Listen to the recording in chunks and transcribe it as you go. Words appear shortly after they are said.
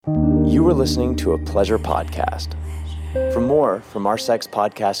You are listening to a Pleasure Podcast. For more from our Sex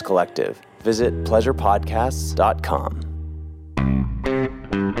Podcast Collective, visit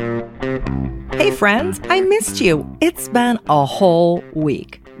pleasurepodcasts.com. Hey friends, I missed you. It's been a whole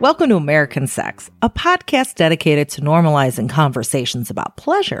week. Welcome to American Sex, a podcast dedicated to normalizing conversations about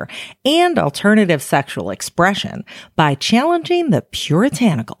pleasure and alternative sexual expression by challenging the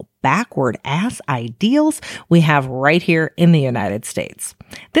puritanical, backward-ass ideals we have right here in the United States.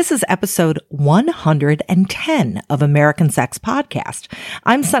 This is episode 110 of American Sex Podcast.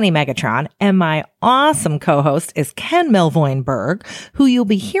 I'm Sunny Megatron, and my awesome co-host is Ken Melvoin Berg, who you'll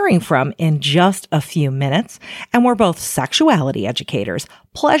be hearing from in just a few minutes. And we're both sexuality educators,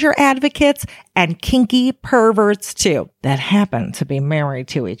 pleasure advocates, and kinky perverts too, that happen to be married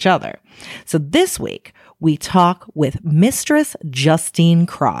to each other. So this week, we talk with Mistress Justine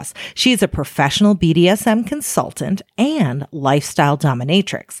Cross. She's a professional BDSM consultant and lifestyle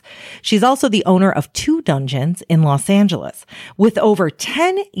dominatrix. She's also the owner of 2 dungeons in Los Angeles. With over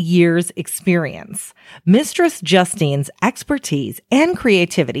 10 years experience, Mistress Justine's expertise and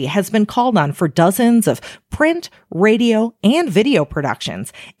creativity has been called on for dozens of print, radio, and video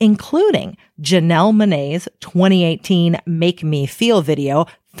productions, including Janelle Monáe's 2018 Make Me Feel video,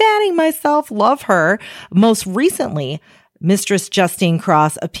 Fanning Myself, love her. Most recently, Mistress Justine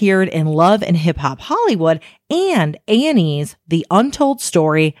Cross appeared in Love and Hip Hop Hollywood and A&E's The Untold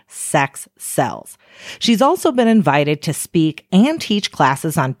Story, Sex Sells. She's also been invited to speak and teach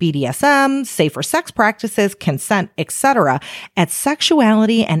classes on BDSM, safer sex practices, consent, etc. at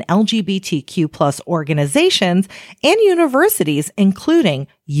sexuality and LGBTQ plus organizations and universities, including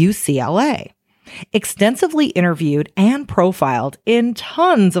UCLA. Extensively interviewed and profiled in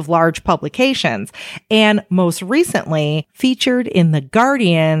tons of large publications, and most recently featured in The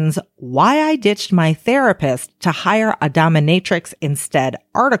Guardian's Why I Ditched My Therapist to Hire a Dominatrix Instead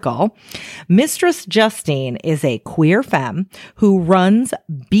article, Mistress Justine is a queer femme who runs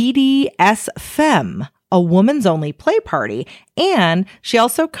BDS Femme, a woman's only play party, and she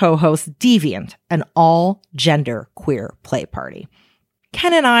also co-hosts Deviant, an all-gender queer play party.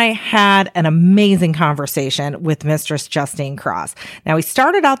 Ken and I had an amazing conversation with Mistress Justine Cross. Now, we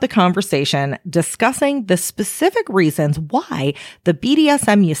started out the conversation discussing the specific reasons why the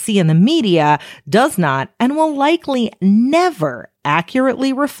BDSM you see in the media does not and will likely never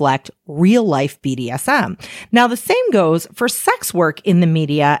accurately reflect real-life BDSM. Now, the same goes for sex work in the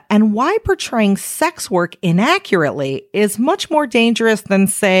media and why portraying sex work inaccurately is much more dangerous than,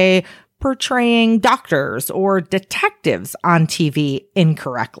 say, portraying doctors or detectives on TV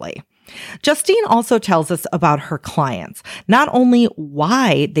incorrectly. Justine also tells us about her clients, not only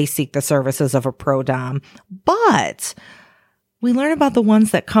why they seek the services of a pro-dom, but we learn about the ones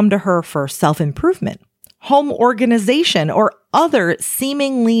that come to her for self-improvement, home organization, or other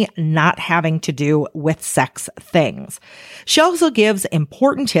seemingly not having to do with sex things. She also gives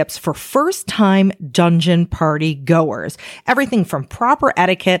important tips for first-time dungeon party goers, everything from proper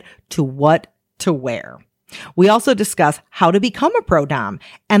etiquette to what to wear. We also discuss how to become a pro-dom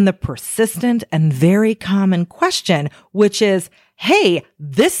and the persistent and very common question, which is, hey,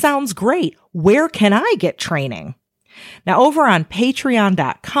 this sounds great. Where can I get training? Now, over on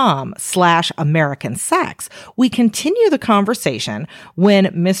patreon.com/American Sex, we continue the conversation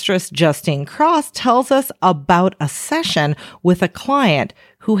when Mistress Justine Cross tells us about a session with a client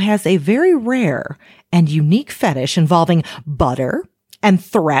who has a very rare and unique fetish involving butter and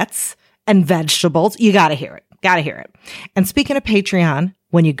threats and vegetables. You gotta hear it. Gotta hear it. And speaking of Patreon,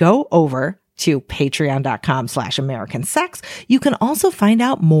 when you go over to patreon.com/American Sex, you can also find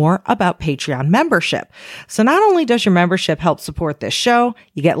out more about Patreon membership. So not only does your membership help support this show,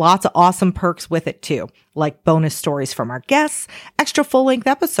 you get lots of awesome perks with it too, like bonus stories from our guests, extra full-length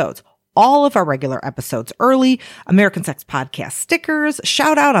episodes, all of our regular episodes early, American Sex Podcast stickers,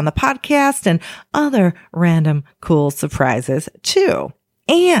 shout out on the podcast, and other random cool surprises too.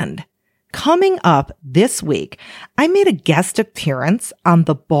 And coming up this week, I made a guest appearance on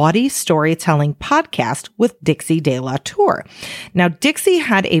the Bawdy Storytelling podcast with Dixie De La Tour. Now, Dixie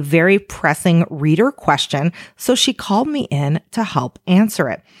had a very pressing reader question, so she called me in to help answer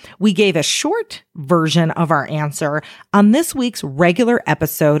it. We gave a short version of our answer on this week's regular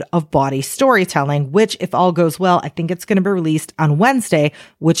episode of Bawdy Storytelling, which, if all goes well, I think it's going to be released on Wednesday,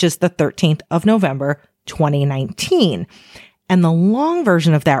 which is the 13th of November, 2019. And the long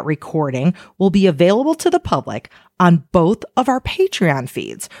version of that recording will be available to the public on both of our Patreon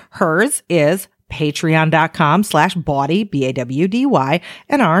feeds. Hers is patreon.com/bawdy, BAWDY,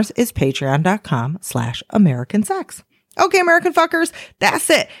 and ours is patreon.com/American Sex. Okay, American fuckers,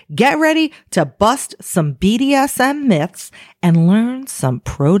 that's it. Get ready to bust some BDSM myths and learn some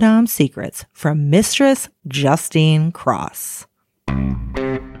pro-dom secrets from Mistress Justine Cross.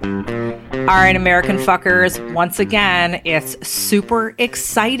 All right, American fuckers, once again, it's super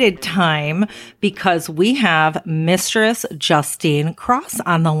excited time because we have Mistress Justine Cross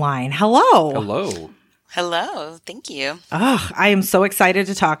on the line. Hello. Hello. Hello. Thank you. I am so excited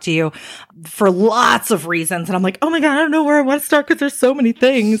to talk to you for lots of reasons. And I'm like, oh my God, I don't know where I want to start because there's so many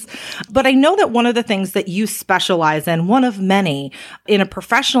things. But I know that one of the things that you specialize in, one of many in a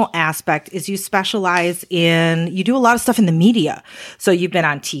professional aspect, is you specialize in, you do a lot of stuff in the media. So you've been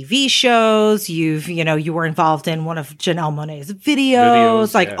on TV shows, you were involved in one of Janelle Monáe's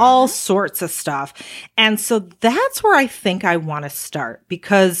videos, like all sorts of stuff. And so that's where I think I want to start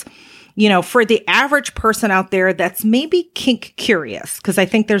because for the average person out there that's maybe kink curious, because I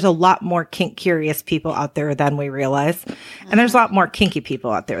think there's a lot more kink curious people out there than we realize. And there's a lot more kinky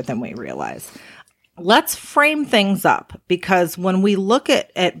people out there than we realize. Let's frame things up, because when we look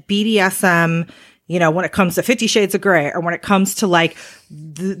at BDSM, when it comes to 50 Shades of Grey, or when it comes to like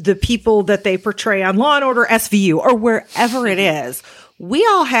the people that they portray on Law and Order SVU or wherever it is, we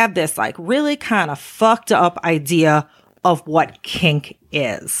all have this like really kind of fucked up idea of what kink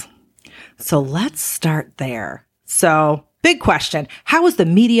is. So let's start there. So big question. How is the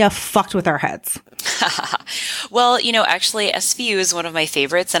media fucked with our heads? Well, actually SVU is one of my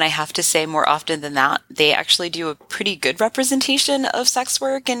favorites. And I have to say more often than that, they actually do a pretty good representation of sex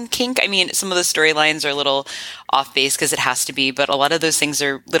work and kink. I mean, some of the storylines are a little off base because it has to be, but a lot of those things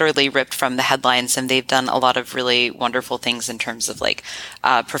are literally ripped from the headlines. And they've done a lot of really wonderful things in terms of like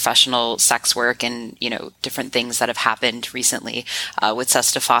professional sex work and, different things that have happened recently with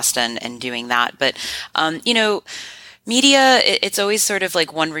Sesta Fosta and doing that. But, media, it's always sort of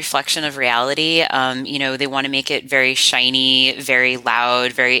like one reflection of reality. They want to make it very shiny, very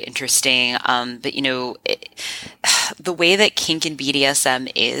loud, very interesting. But the way that kink and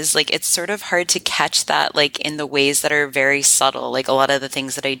BDSM is, like, it's sort of hard to catch that, like, in the ways that are very subtle. Like, a lot of the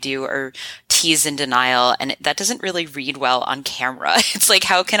things that I do are tease and denial, and that doesn't really read well on camera. It's like,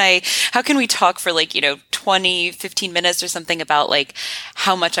 how can we talk for like, 20, 15 minutes or something about like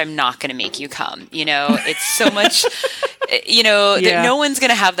how much I'm not going to make you come, it's so much, that no one's going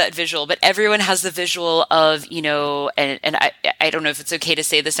to have that visual, but everyone has the visual of, and I don't know if it's okay to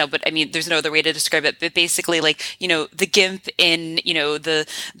say this now, but I mean, there's no other way to describe it, but basically like, the gimp in,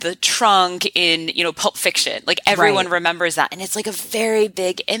 the trunk in, Pulp Fiction, like everyone remembers that. And it's like a very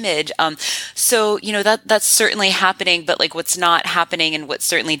big image. So, that's certainly happening, but like what's not happening and what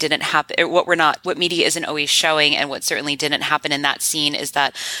certainly didn't happen, or what media isn't always showing and what certainly didn't happen in that scene is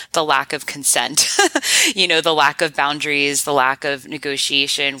that the lack of consent, the lack of boundaries, the lack of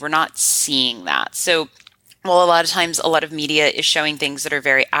negotiation, we're not seeing that. So, well, a lot of times, a lot of media is showing things that are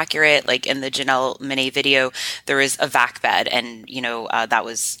very accurate. Like in the Janelle Monáe video, there is a vac bed, and that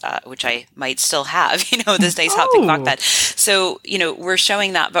was which I might still have. This nice hot pink vac bed. So we're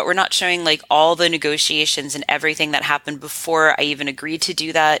showing that, but we're not showing like all the negotiations and everything that happened before I even agreed to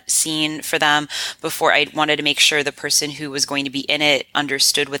do that scene for them. Before I wanted to make sure the person who was going to be in it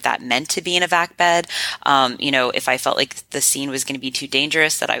understood what that meant to be in a vac bed. If I felt like the scene was going to be too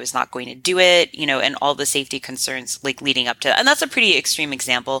dangerous, that I was not going to do it. And all the safety concerns like leading up to, and that's a pretty extreme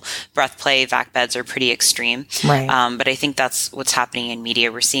example. Breath play, vac beds are pretty extreme. Right. But I think that's what's happening in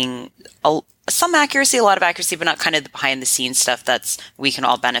media. We're seeing some accuracy, a lot of accuracy, but not kind of the behind the scenes stuff that's we can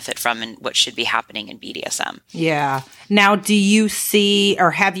all benefit from and what should be happening in BDSM. Yeah. Now, do you see,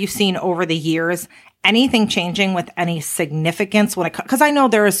 or have you seen over the years, anything changing with any significance when it comes, because I know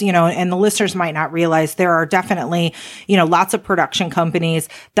there's, and the listeners might not realize there are definitely, lots of production companies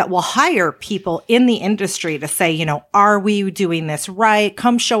that will hire people in the industry to say, are we doing this right?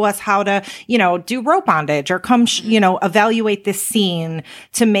 Come show us how to, do rope bondage, or come, evaluate this scene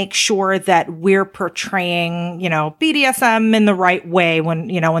to make sure that we're portraying, BDSM in the right way when,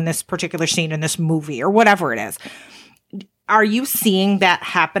 in this particular scene in this movie or whatever it is. Are you seeing that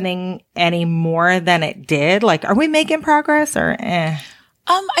happening any more than it did? Like, are we making progress or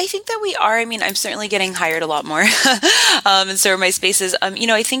I think that we are. I mean, I'm certainly getting hired a lot more. And so are my spaces.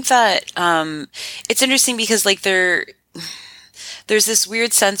 I think that it's interesting because like there's this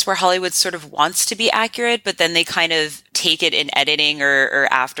weird sense where Hollywood sort of wants to be accurate, but then they kind of take it in editing or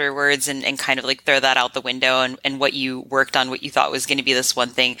afterwards and kind of like throw that out the window, and what you worked on, what you thought was going to be this one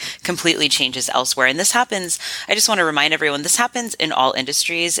thing, completely changes elsewhere. And this happens, I just want to remind everyone, this happens in all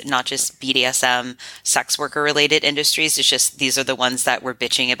industries, not just BDSM, sex worker related industries. It's just these are the ones that we're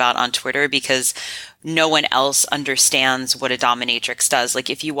bitching about on Twitter because no one else understands what a dominatrix does. Like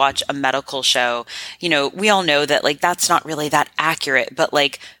if you watch a medical show, we all know that like that's not really that accurate, but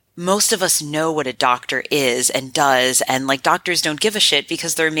like most of us know what a doctor is and does. And like doctors don't give a shit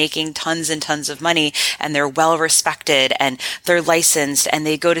because they're making tons and tons of money and they're well respected and they're licensed and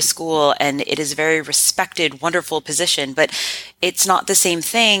they go to school and it is a very respected, wonderful position. But it's not the same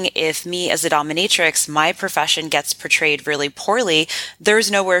thing if me as a dominatrix, my profession gets portrayed really poorly.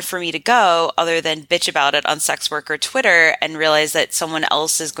 There's nowhere for me to go other than bitch about it on sex worker Twitter and realize that someone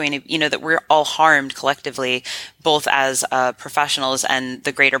else is going to, that we're all harmed collectively, both as professionals and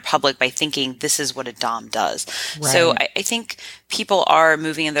the greater public by thinking this is what a dom does. Right. So I think people are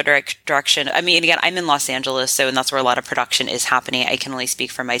moving in the direction. I mean, again, I'm in Los Angeles, and that's where a lot of production is happening. I can only speak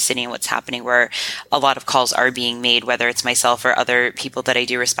for my city and what's happening, where a lot of calls are being made, whether it's myself or other people that I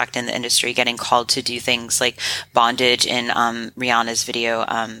do respect in the industry getting called to do things like bondage in Rihanna's video.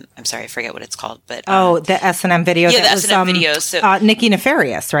 I'm sorry, I forget what it's called, but the S&M video. Yeah, the S&M video. So Nikki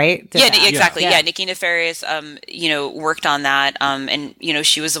Nefarious, right? Exactly. Yeah, Nikki Nefarious. Worked on that, and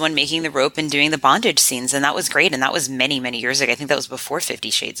she was the one making the rope and doing the bondage scenes, and that was great. And that was many, many years ago. I think that was before 50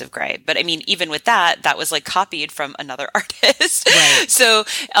 Shades of Grey. But I mean, even with that was like copied from another artist. Right. So,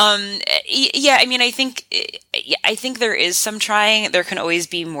 I mean, I think there is some trying. There can always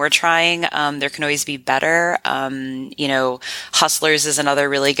be more trying. There can always be better. Hustlers is another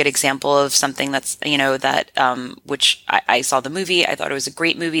really good example of something that's, which I saw the movie. I thought it was a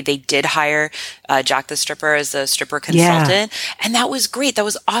great movie. They did hire Jack the Stripper as a stripper consultant. Yeah. And that was great. That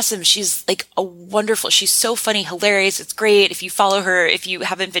was awesome. She's like she's so funny, hilarious. It's great. If you follow her, if you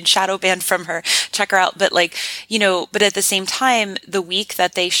haven't been shadow banned from her, check her out. But but at the same time, the week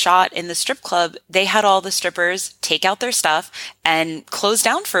that they shot in the strip club, they had all the strippers take out their stuff and close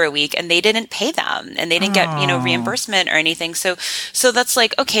down for a week, and they didn't pay them and they didn't get, reimbursement or anything. So that's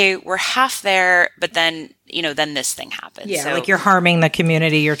like, okay, we're half there, but then this thing happens. Yeah, so, like you're harming the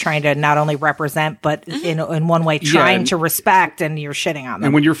community. You're trying to not only represent, but in one way trying to respect, and you're shitting on them.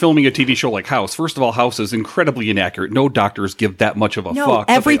 And when you're filming a TV show like House, first of all, House is incredibly inaccurate. No doctors give that much of a fuck.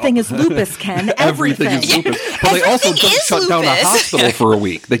 Everything is lupus, Ken. Everything is lupus. But they also don't shut down a hospital for a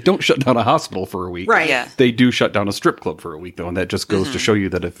week. They don't shut down a hospital for a week. Right. Yeah. They do shut down a strip club for a week, though, and that just goes to show you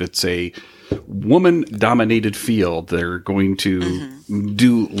that if it's a woman-dominated field, they're going to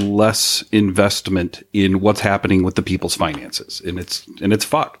do less investment in what's happening with the people's finances, and it's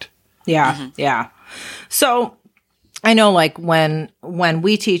fucked. Yeah, yeah. So I know, like when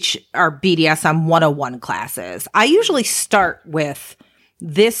we teach our BDSM 101 classes, I usually start with,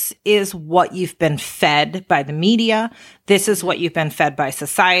 this is what you've been fed by the media. This is what you've been fed by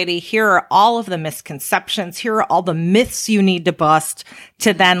society. Here are all of the misconceptions. Here are all the myths you need to bust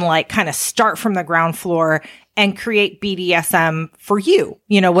to then like kind of start from the ground floor and create BDSM for you,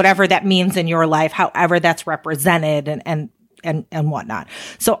 whatever that means in your life, however that's represented and whatnot.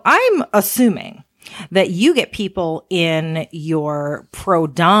 So I'm assuming that you get people in your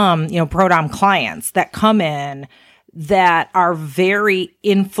pro-dom clients that come in that are very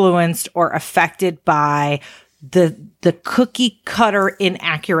influenced or affected by the cookie cutter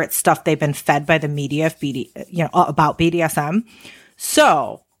inaccurate stuff they've been fed by the media about BDSM.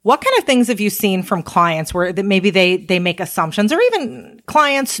 So what kind of things have you seen from clients where maybe they make assumptions, or even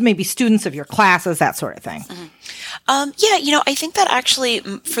clients, maybe students of your classes, that sort of thing? I think that actually,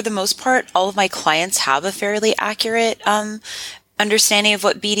 for the most part, all of my clients have a fairly accurate understanding of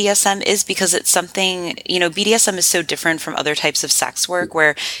what BDSM is, because it's something, BDSM is so different from other types of sex work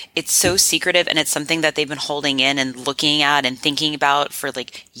where it's so secretive, and it's something that they've been holding in and looking at and thinking about for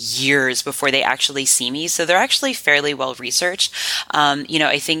like years before they actually see me. So they're actually fairly well researched.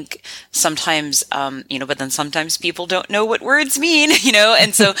 I think sometimes, but then sometimes people don't know what words mean,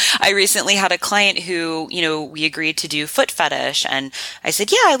 and so I recently had a client who, we agreed to do foot fetish, and I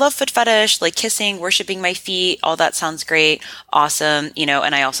said, yeah, I love foot fetish, like kissing, worshiping my feet, all that sounds great. Awesome.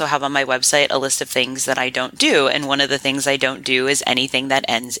 And I also have on my website a list of things that I don't do. And one of the things I don't do is anything that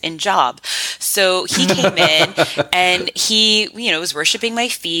ends in job. So he came in and he, was worshiping my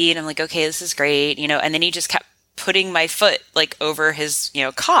feet. I'm like, okay, this is great. And then he just kept putting my foot like over his,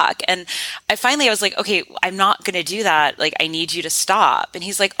 cock. And I was like, okay, I'm not going to do that. Like, I need you to stop. And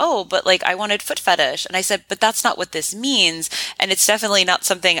he's like, oh, but like, I wanted foot fetish. And I said, but that's not what this means. And it's definitely not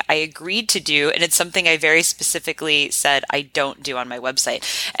something I agreed to do. And it's something I very specifically said I don't do on my website.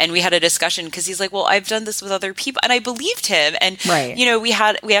 And we had a discussion because he's like, well, I've done this with other people. And I believed him. And, right.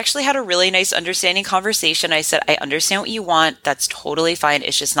 We actually had a really nice understanding conversation. I said, I understand what you want. That's totally fine.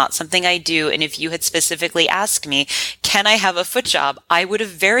 It's just not something I do. And if you had specifically asked me, can I have a foot job? I would have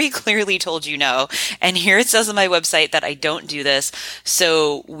very clearly told you no. And here it says on my website that I don't do this.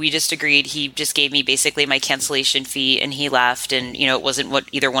 So we just agreed. He just gave me basically my cancellation fee and he left. And, it wasn't what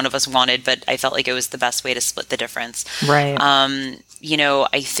either one of us wanted, but I felt like it was the best way to split the difference. Right.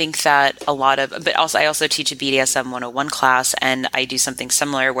 I think that but also I also teach a BDSM 101 class, and I do something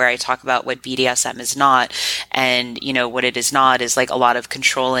similar where I talk about what BDSM is not. And, what it is not is like a lot of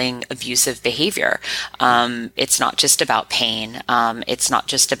controlling, abusive behavior. It's not just about pain. It's not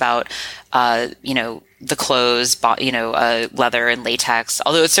just about, the clothes, leather and latex,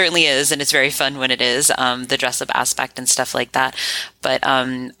 although it certainly is. And it's very fun when it is, the dress up aspect and stuff like that. But,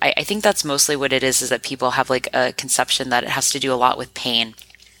 I think that's mostly what it is that people have like a conception that it has to do a lot with pain.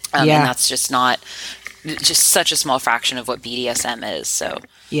 And that's just such a small fraction of what BDSM is. So.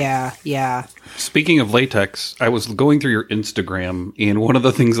 Yeah. Speaking of latex, I was going through your Instagram, and one of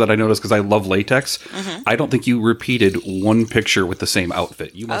the things that I noticed, because I love latex, I don't think you repeated one picture with the same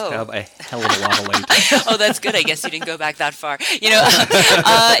outfit. You must have a hell of a lot of latex. Oh, that's good. I guess you didn't go back that far.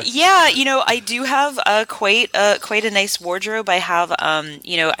 I do have quite a nice wardrobe. I have,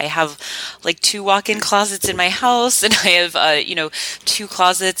 I have like 2 walk-in closets in my house, and I have, 2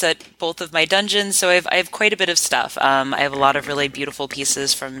 closets at both of my dungeons. So I have quite a bit of stuff. I have a lot of really beautiful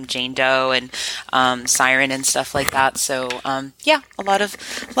pieces from Jane Doe and Siren and stuff like that. So a lot of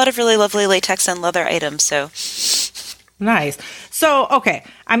really lovely latex and leather items. So nice. So okay,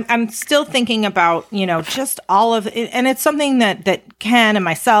 I'm still thinking about just all of it, and it's something that Ken and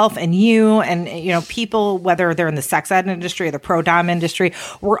myself and you and people, whether they're in the sex ed industry or the pro dom industry,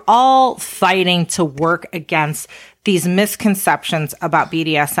 we're all fighting to work against these misconceptions about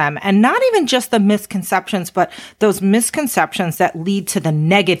BDSM, and not even just the misconceptions, but those misconceptions that lead to the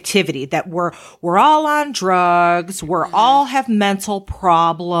negativity that we're all on drugs, we're all have mental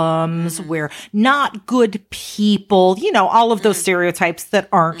problems, we're not good people, all of those stereotypes that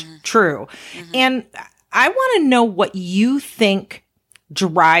aren't true. And I want to know what you think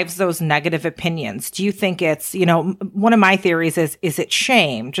drives those negative opinions. Do you think it's, one of my theories is it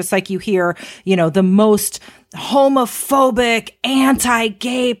shame? Just like you hear, the most homophobic,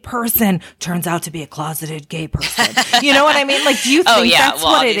 anti-gay person turns out to be a closeted gay person. You know what I mean? Like, do you think that's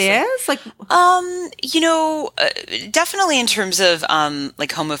what obviously. It is? Like, definitely in terms of like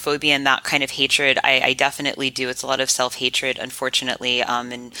homophobia and that kind of hatred, I definitely do. It's a lot of self-hatred, unfortunately.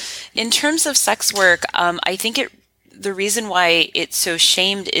 And in terms of sex work, I think the reason why it's so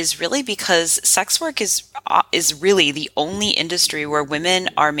shamed is really because sex work is really the only industry where women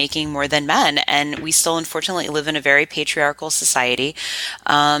are making more than men, and we still unfortunately live in a very patriarchal society.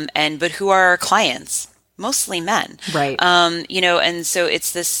 But who are our clients? Mostly men, right? And so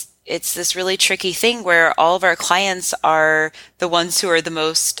it's this really tricky thing where all of our clients are the ones who are the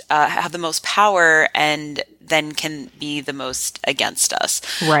most have the most power and then can be the most against us.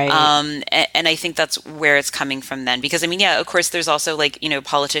 Right. And I think that's where it's coming from then. Because, of course, there's also like,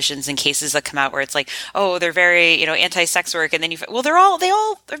 politicians and cases that come out where it's like, oh, they're very, anti-sex work. And then they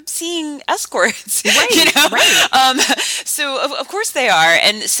all are seeing escorts, right, right. So of course they are.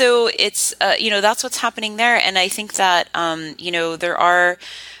 And so it's, that's what's happening there. And I think that,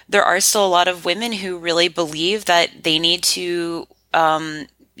 there are still a lot of women who really believe that they need to,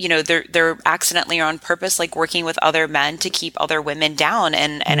 they're accidentally or on purpose, like working with other men to keep other women down.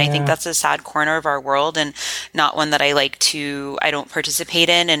 And I think that's a sad corner of our world and not one that I don't participate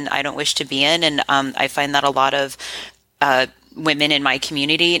in and I don't wish to be in. And I find that a lot of women in my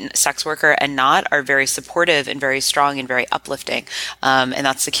community, sex worker and not, are very supportive and very strong and very uplifting. And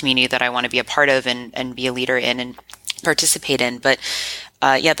that's the community that I want to be a part of and be a leader in and participate in. But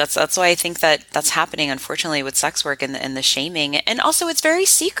that's why I think that that's happening, unfortunately, with sex work and the shaming. And also, it's very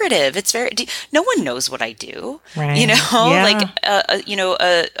secretive. No one knows what I do. Right. Like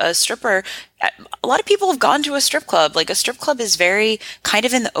a stripper. A lot of people have gone to a strip club. Like, a strip club is very kind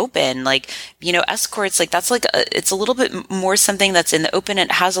of in the open. Like, escorts, like that's like it's a little bit more something that's in the open.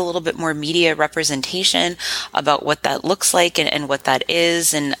 It has a little bit more media representation about what that looks like and what that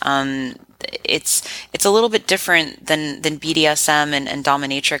is. And it's a little bit different than BDSM and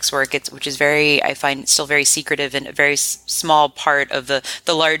dominatrix work. Which is very, I find, still very secretive and a very small part of the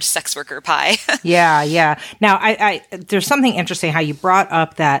large sex worker pie. Yeah. Now, I there's something interesting how you brought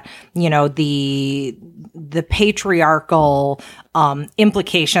up that, the patriarchal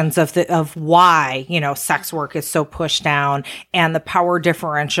implications of why, sex work is so pushed down, and the power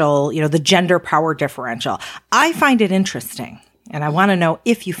differential, the gender power differential. I find it interesting. And I want to know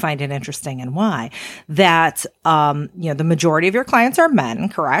if you find it interesting and why, that, the majority of your clients are men,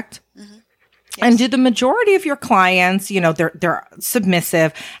 correct? Mm-hmm. Yes. And do the majority of your clients, they're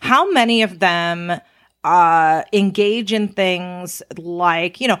submissive. How many of them engage in things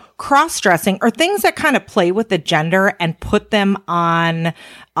like, cross-dressing or things that kind of play with the gender and put them on,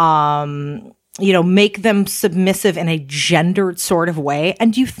 make them submissive in a gendered sort of way?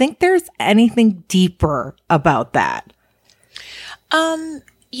 And do you think there's anything deeper about that?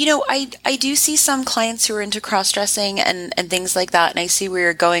 I do see some clients who are into cross-dressing and things like that, and I see where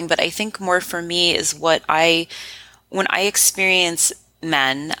you're going, but I think more for me is when I experience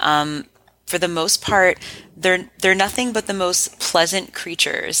men, for the most part, they're nothing but the most pleasant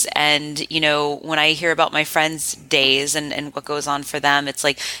creatures. And, when I hear about my friends' days and what goes on for them, it's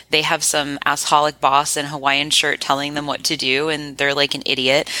like they have some assholic boss in a Hawaiian shirt telling them what to do, and they're like an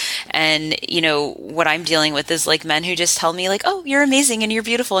idiot. And, what I'm dealing with is like men who just tell me like, oh, you're amazing and you're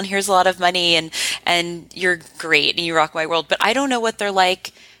beautiful and here's a lot of money and you're great and you rock my world. But I don't know what they're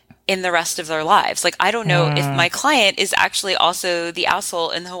like in the rest of their lives. Like, I don't know if my client is actually also the asshole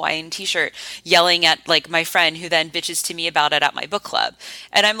in the Hawaiian t-shirt yelling at like my friend who then bitches to me about it at my book club.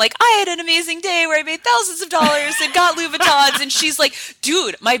 And I'm like, I had an amazing day where I made thousands of dollars and got Louis Vuittons. And she's like,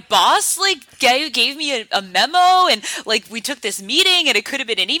 dude, my boss like gave me a memo and like we took this meeting and it could have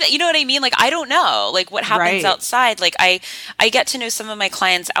been an email. You know what I mean? Like, I don't know like what happens outside. Like I get to know some of my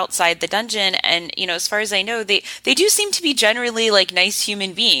clients outside the dungeon, and as far as I know, they do seem to be generally like nice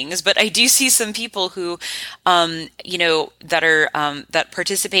human beings. But I do see some people who, that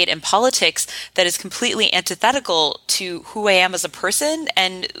participate in politics that is completely antithetical to who I am as a person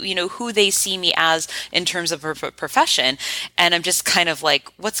and, who they see me as in terms of a profession. And I'm just kind of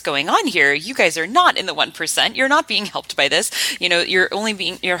like, what's going on here? You guys are not in the 1%. You're not being helped by this.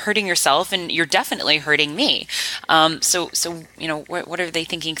 You're hurting yourself, and you're definitely hurting me. What are they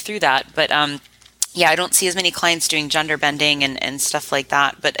thinking through that? But, yeah, I don't see as many clients doing gender bending and stuff like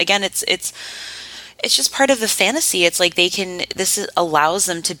that. But again, it's just part of the fantasy. It's like this allows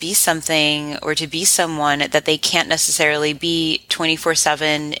them to be something or to be someone that they can't necessarily be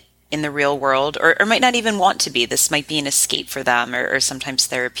 24/7 in the real world, or might not even want to be. This might be an escape for them, or sometimes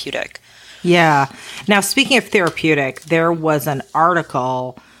therapeutic. Yeah. Now, speaking of therapeutic, there was an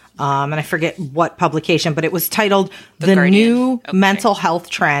article, and I forget what publication, but it was titled The New Mental Health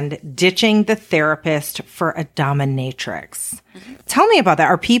Trend, Ditching the Therapist for a Dominatrix. Mm-hmm. Tell me about that.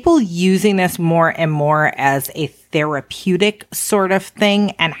 Are people using this more and more as a therapeutic sort of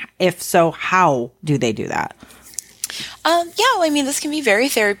thing? And if so, how do they do that? This can be very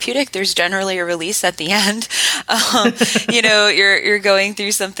therapeutic. There's generally a release at the end. You're going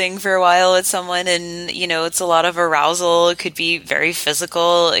through something for a while with someone, and, it's a lot of arousal. It could be very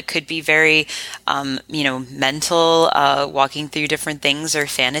physical. It could be very, mental, walking through different things or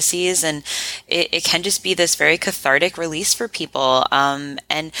fantasies. And it can just be this very cathartic release for people.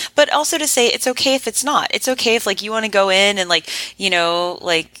 But also to say it's okay if it's not. It's okay if like you want to go in and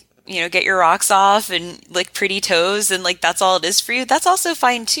get your rocks off and lick pretty toes and like that's all it is for you. That's also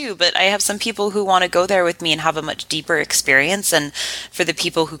fine too. But I have some people who want to go there with me and have a much deeper experience. And for the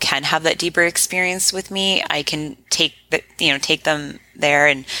people who can have that deeper experience with me, I can take them there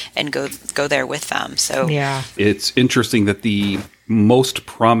and go there with them. So yeah, it's interesting that the most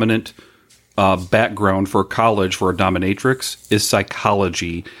prominent background for college for a dominatrix is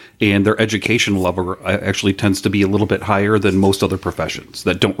psychology, and their education level actually tends to be a little bit higher than most other professions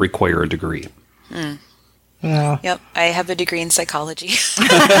that don't require a degree. Mm. Yeah. Yep, I have a degree in psychology.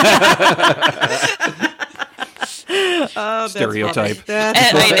 Stereotype. And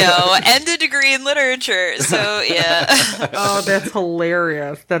I know, and a degree in literature. So yeah. Oh, that's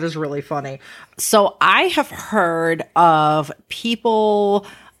hilarious. That is really funny. So I have heard of people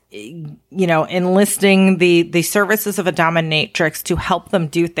enlisting the services of a dominatrix to help them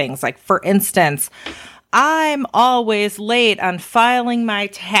do things. Like, for instance, I'm always late on filing my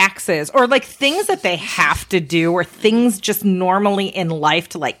taxes, or like things that they have to do, or things just normally in life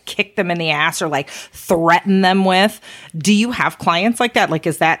to like kick them in the ass or like threaten them with. Do you have clients like that? Like,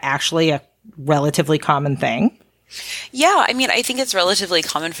 is that actually a relatively common thing? Yeah, I mean, I think it's relatively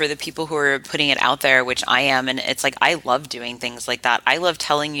common for the people who are putting it out there, which I am. And it's like, I love doing things like that. I love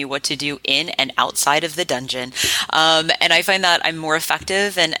telling you what to do in and outside of the dungeon. And I find that I'm more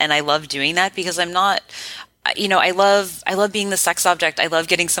effective and I love doing that because I'm not, I love being the sex object. I love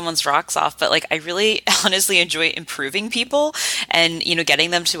getting someone's rocks off, but like I really honestly enjoy improving people and,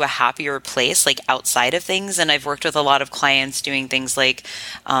 getting them to a happier place, like outside of things. And I've worked with a lot of clients doing things like,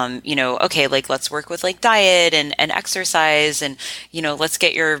 okay, like let's work with like diet and exercise and, let's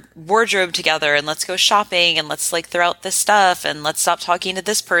get your wardrobe together and let's go shopping and let's like throw out this stuff and let's stop talking to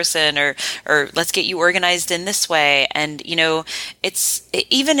this person or let's get you organized in this way. And, it's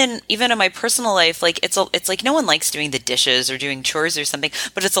even in my personal life, like it's like no one likes doing the dishes or doing chores or something,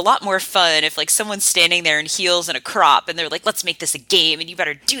 but it's a lot more fun if like someone's standing there in heels and a crop and they're like, let's make this a game and you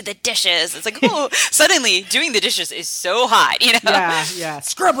better do the dishes. It's like, oh, suddenly doing the dishes is so hot, Yeah.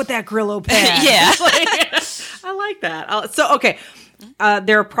 Scrub with that Grillo pan. Yeah. I like that. Okay.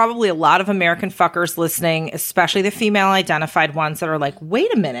 There are probably a lot of American fuckers listening, especially the female identified ones that are like,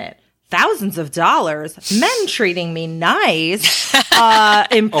 wait a minute. Thousands of dollars, men treating me nice,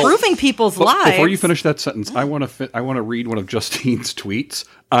 improving people's lives. Before you finish that sentence, I want to read one of Justine's tweets.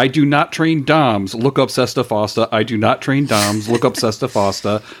 I do not train DOMs. Look up Sesta Fosta. I do not train DOMs. Look up Sesta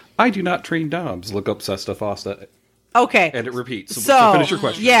Fosta. I do not train DOMs. Look up Sesta Fosta. Okay. And it repeats. So finish your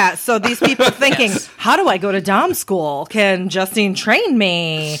question. Yeah. So these people thinking, how do I go to Dom school? Can Justine train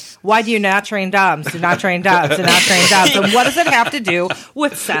me? Why do you not train Doms? Do not train Doms. Do not train Doms. And what does it have to do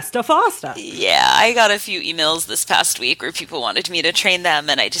with Sesta Fosta? Yeah, I got a few emails this past week where people wanted me to train them.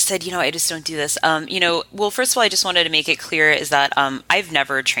 And I just said, I just don't do this. Well, first of all, I just wanted to make it clear is that I've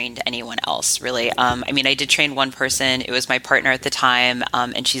never trained anyone else, really. I did train one person. It was my partner at the time.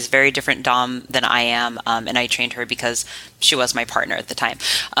 And she's very different Dom than I am. And I trained her because she was my partner at the time.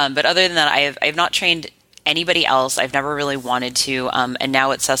 But other than that, I have not trained anybody else. I've never really wanted to. And now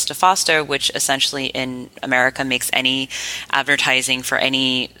it's Sesta Fosta, which essentially in America makes any advertising for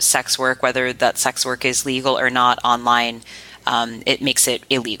any sex work, whether that sex work is legal or not online, it makes it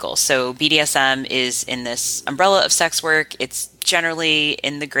illegal. So BDSM is in this umbrella of sex work. It's generally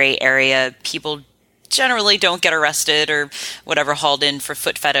in the gray area. People generally don't get arrested or whatever hauled in for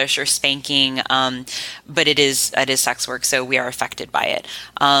foot fetish or spanking, but it is sex work, so we are affected by it.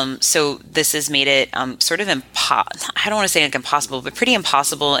 So this has made it sort of I don't want to say like impossible, but pretty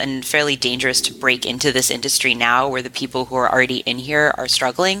impossible and fairly dangerous to break into this industry now, where the people who are already in here are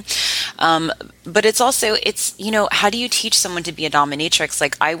struggling. But it's also how do you teach someone to be a dominatrix?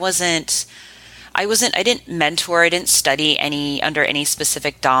 Like I didn't mentor, I didn't study under any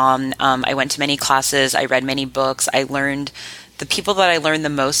specific dom. I went to many classes, I read many books. The people that I learned the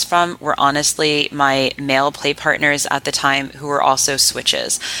most from were honestly my male play partners at the time who were also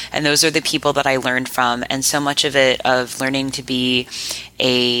switches. And those are the people that I learned from. And so much of it, of learning to be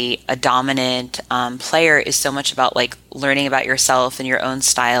a dominant player, is so much about like learning about yourself and your own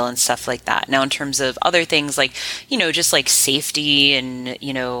style and stuff like that. Now, in terms of other things like, just like safety and,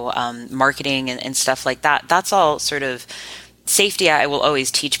 marketing and stuff like that, that's all sort of safety. I will always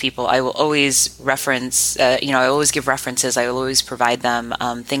teach people. I will always reference, I always give references. I will always provide them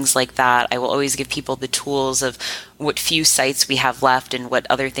things like that. I will always give people the tools of what few sites we have left and what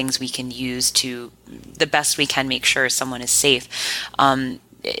other things we can use to the best we can make sure someone is safe.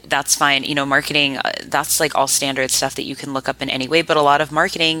 That's fine. Marketing, that's like all standard stuff that you can look up in any way. But a lot of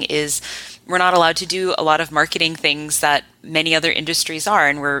marketing we're not allowed to do a lot of marketing things that many other industries are.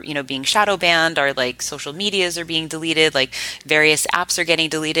 And we're, being shadow banned. Our like social medias are being deleted, like various apps are getting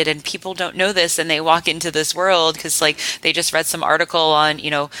deleted, and people don't know this. And they walk into this world because like they just read some article on,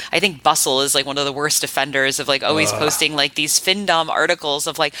 I think Bustle is like one of the worst offenders of like always posting like these FinDom articles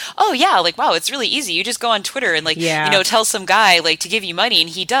of like, oh yeah, like, wow, it's really easy. You just go on Twitter and like, tell some guy like to give you money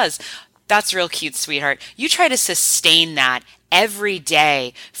and he does. That's real cute, sweetheart. You try to sustain that every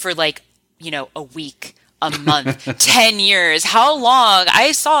day for like, a week, a month, 10 years. How long?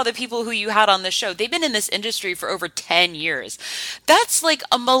 I saw the people who you had on the show. They've been in this industry for over 10 years. That's like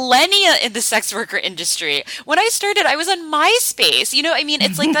a millennia in the sex worker industry. When I started, I was on MySpace.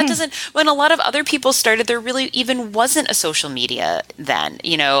 It's like that doesn't, when a lot of other people started, there really even wasn't a social media then,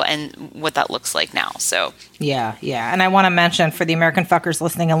 and what that looks like now. So. Yeah. And I want to mention for the American fuckers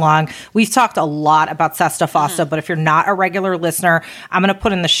listening along, we've talked a lot about Sesta Fosta, but if you're not a regular listener, I'm going to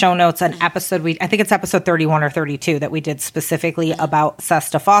put in the show notes an episode. I think it's episode 31 or 32 that we did specifically about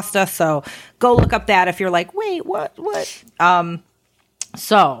Sesta Fosta. So go look up that if you're like, wait, what?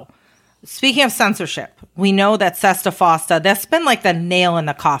 So speaking of censorship, we know that Sesta Fosta, that's been like the nail in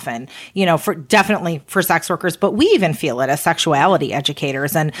the coffin, for definitely for sex workers, but we even feel it as sexuality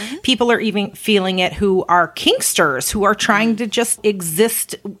educators, and people are even feeling it who are kinksters, who are trying to just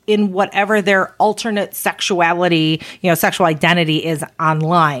exist in whatever their alternate sexuality, sexual identity is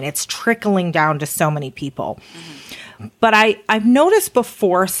online. It's trickling down to so many people. But I've noticed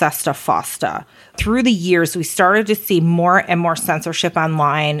before Sesta Fosta, through the years, we started to see more and more censorship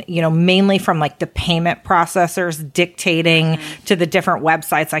online, mainly from like the payment processors dictating to the different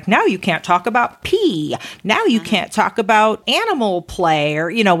websites. Like, now you can't talk about pee. Now you can't talk about animal play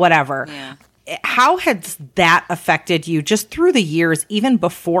or, whatever. Yeah. How has that affected you just through the years, even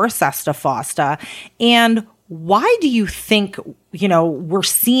before Sesta Fosta? And why do you think, we're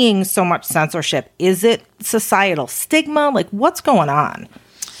seeing so much censorship? Is it societal stigma? Like, what's going on?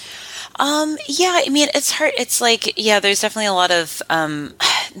 Yeah, I mean, it's hard. It's like, there's definitely a lot of,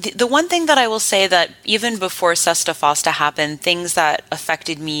 the one thing that I will say that even before Sesta Fosta happened, things that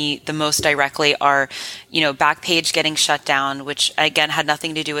affected me the most directly are, Backpage getting shut down, which again had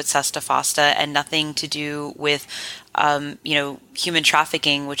nothing to do with Sesta Fosta and nothing to do with, human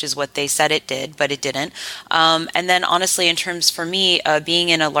trafficking, which is what they said it did, but it didn't. And then honestly, in terms for me, being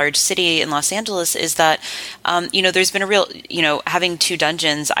in a large city in Los Angeles is that, there's been a real, having 2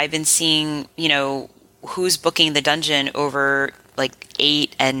 dungeons, I've been seeing, who's booking the dungeon over like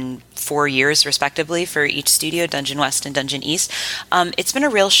 8 and 4 years respectively for each studio, Dungeon West and Dungeon East. It's been a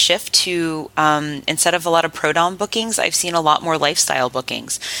real shift to, instead of a lot of pro-dom bookings, I've seen a lot more lifestyle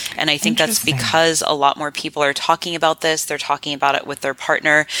bookings. And I think that's because a lot more people are talking about this. They're talking about it with their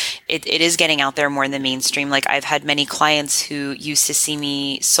partner. It is getting out there more in the mainstream. Like, I've had many clients who used to see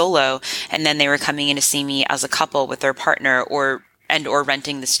me solo, and then they were coming in to see me as a couple with their partner, or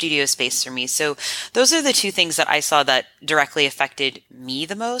renting the studio space for me. So those are the 2 things that I saw that directly affected me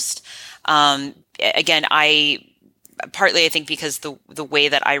the most. Again, I think because the way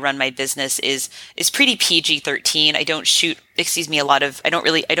that I run my business is pretty PG-13. I don't shoot,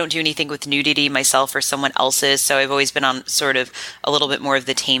 I don't do anything with nudity myself or someone else's. So I've always been on sort of a little bit more of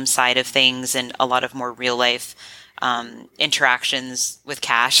the tame side of things and a lot of more real life interactions with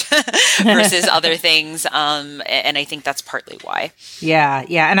cash versus other things. And I think that's partly why. Yeah.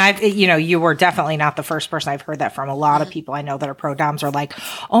 Yeah. And you were definitely not the first person I've heard that from. A lot of people I know that are pro-doms are like,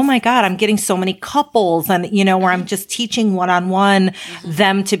 oh my God, I'm getting so many couples, and, where I'm just teaching one-on-one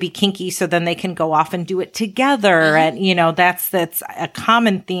them to be kinky so then they can go off and do it together. And, that's a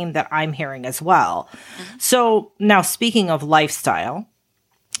common theme that I'm hearing as well. So now, speaking of lifestyle,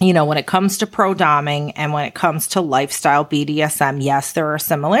 when it comes to pro-doming and when it comes to lifestyle BDSM, yes, there are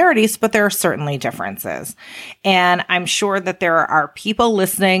similarities, but there are certainly differences. And I'm sure that there are people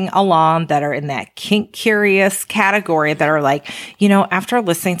listening along that are in that kink curious category that are like, after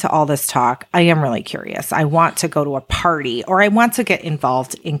listening to all this talk, I am really curious. I want to go to a party, or I want to get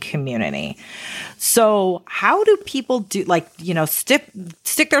involved in community. So how do people do,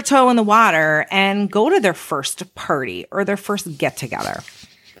 stick their toe in the water and go to their first party or their first get together?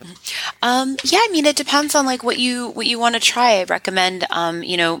 I mean, it depends on like what you want to try. I recommend,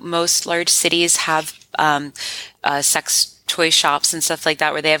 most large cities have, sex toy shops and stuff like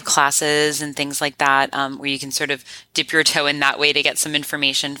that, where they have classes and things like that, where you can sort of dip your toe in that way to get some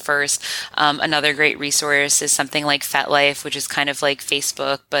information first. Another great resource is something like FetLife, which is kind of like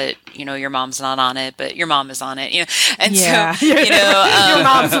Facebook, but your mom's not on it, but your mom is on it. And so your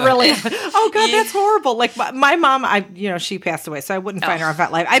mom's really. Oh God, that's horrible. Like my mom, she passed away, so I wouldn't find her on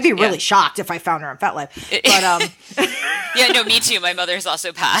FetLife. I'd be really shocked if I found her on FetLife. But yeah, no, me too. My mother's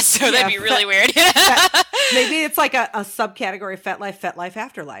also passed, so that'd be really weird. Maybe it's like a subcategory of FetLife,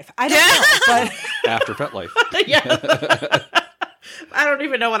 Afterlife. I don't know. But After FetLife. Yeah. I don't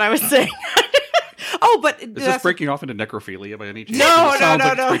even know what I was saying. Oh, but is this breaking off into necrophilia by any chance? No.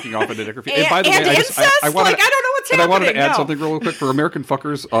 It's breaking off into necrophilia. And by the way, I don't know what's happening. I wanted to add something real quick for American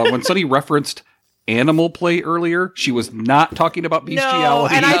fuckers. When Sunny referenced animal play earlier, she was not talking about bestiality. No,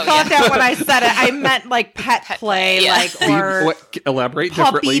 and I thought that when I said it, I meant like pet play, or elaborate puppy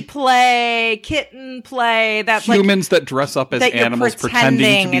differently. Play, kitten play. That's humans that dress up as animals,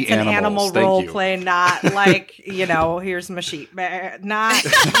 pretending to be it's animals. An animal role play, not like here's my sheep. Not not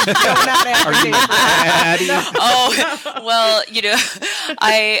Oh well,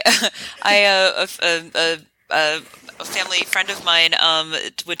 a family friend of mine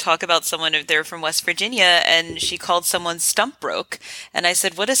would talk about someone, they're from West Virginia, and she called someone stump broke. And I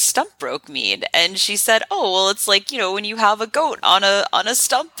said, what does stump broke mean? And she said, oh, well, it's like, when you have a goat on a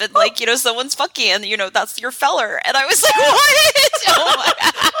stump and like, someone's fucking and, that's your feller. And I was like, what? Oh my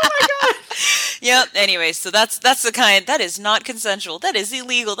God. Yep. Anyway, so that's the kind that is not consensual. That is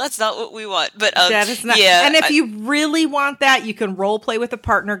illegal. That's not what we want. But that is not. Yeah. And if you really want that, you can role play with a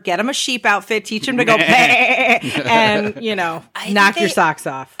partner, get them a sheep outfit, teach them to go, and knock your socks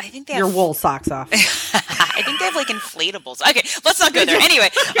off. I think your wool socks off. I think they have like inflatables. Okay, let's not go there. Anyway,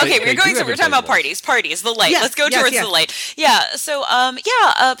 okay, we're talking about parties, the light. Let's go towards the light. Yeah. So,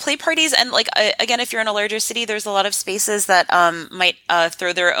 play parties, and like again, if you're in a larger city, there's a lot of spaces that might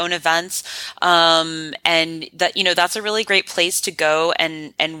throw their own events, and that that's a really great place to go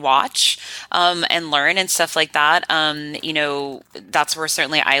and watch and learn and stuff like that. That's where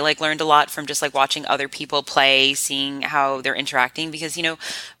certainly I learned a lot from just watching other people play, seeing how they're interacting, because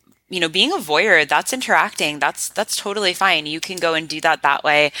being a voyeur, that's interacting. That's totally fine. You can go and do that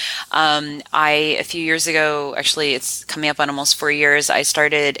way. A few years ago, actually, it's coming up on almost 4 years, I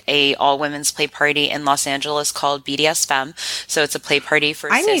started a all women's play party in Los Angeles called BDS Femme. So it's a play party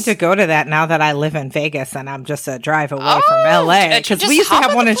for I need to go to that now that I live in Vegas and I'm just a drive away from LA. Because we used to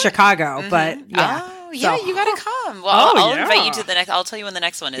have one in Chicago, but yeah. Yeah, you gotta come. Well, I'll invite you to the next. I'll tell you when the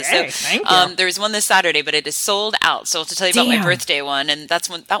next one is. Yay, so, thank you. There's one this Saturday, but it is sold out. So I'll have to tell you about my birthday one, and that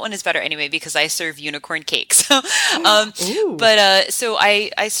one is better anyway because I serve unicorn cake. So, so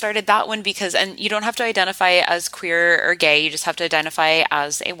I started that one because, and you don't have to identify as queer or gay. You just have to identify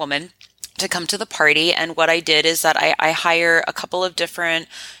as a woman to come to the party. And what I did is that I hire a couple of different.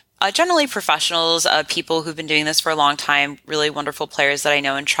 Generally professionals, people who've been doing this for a long time, really wonderful players that I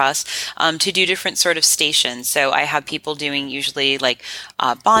know and trust, to do different sort of stations. So I have people doing usually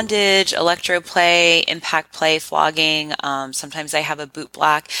bondage, electro play, impact play, flogging. Sometimes I have a boot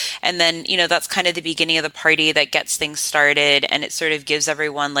black. And then, that's kind of the beginning of the party that gets things started. And it sort of gives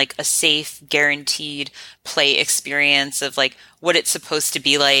everyone a safe, guaranteed play experience of what it's supposed to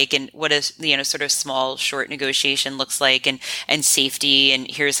be like and what a sort of small short negotiation looks like and safety, and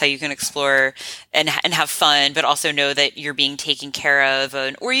here's how you can explore and have fun, but also know that you're being taken care of,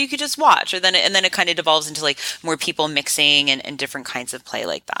 or you could just watch, and then it kind of devolves into more people mixing and different kinds of play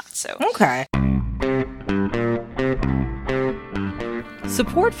like that. So okay.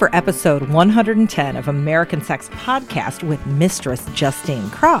 Support for episode 110 of American Sex Podcast with Mistress Justine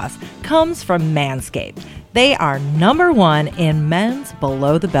Cross comes from Manscaped. They are #1 in men's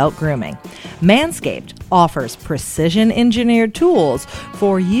below-the-belt grooming. Manscaped offers precision-engineered tools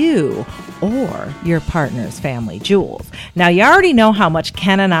for you or your partner's family jewels. Now, you already know how much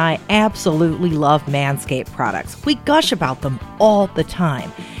Ken and I absolutely love Manscaped products. We gush about them all the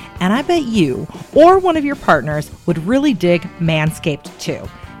time. And I bet you or one of your partners would really dig Manscaped too.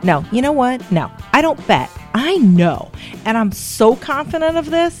 No, you know what? No, I don't bet. I know. And I'm so confident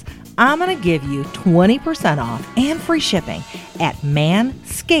of this, I'm going to give you 20% off and free shipping at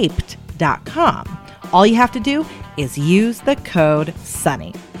manscaped.com. All you have to do is use the code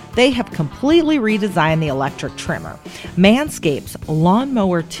SUNNY. They have completely redesigned the electric trimmer. Manscaped's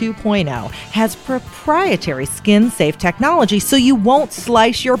Lawnmower 2.0 has proprietary skin-safe technology so you won't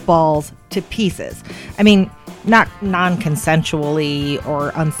slice your balls to pieces. I mean, not non-consensually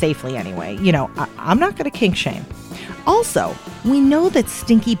or unsafely anyway. I'm not going to kink shame. Also, we know that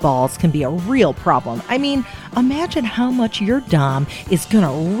stinky balls can be a real problem. I mean, imagine how much your dom is going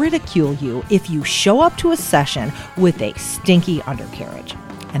to ridicule you if you show up to a session with a stinky undercarriage.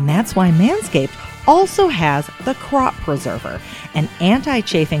 And that's why Manscaped also has the Crop Preserver, an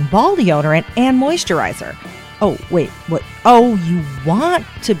anti-chafing ball deodorant and moisturizer. Oh, wait, what? Oh, you want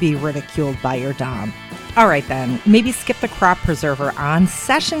to be ridiculed by your dom. All right, then, maybe skip the Crop Preserver on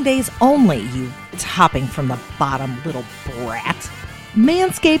session days only, you topping from the bottom little brat.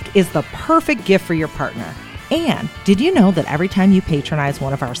 Manscaped is the perfect gift for your partner. And did you know that every time you patronize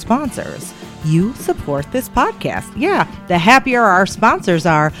one of our sponsors, you support this podcast? Yeah, the happier our sponsors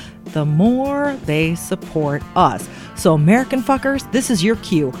are, the more they support us. So American fuckers, this is your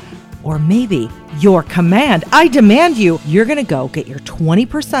cue. Or maybe your command. I demand you. You're going to go get your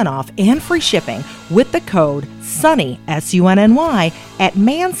 20% off and free shipping with the code SUNNY, SUNNY, at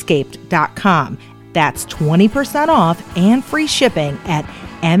manscaped.com. That's 20% off and free shipping at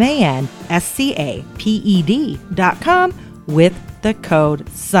manscaped.com with the code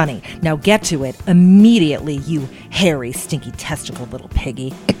SUNNY. Now get to it immediately, you hairy, stinky testicle little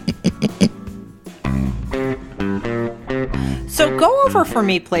piggy. So go over for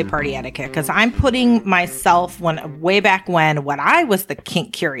me play party etiquette because I'm putting myself way back when I was the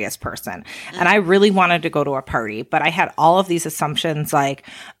kink curious person and I really wanted to go to a party, but I had all of these assumptions like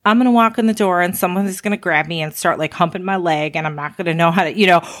I'm going to walk in the door and someone is going to grab me and start like humping my leg and I'm not going to know how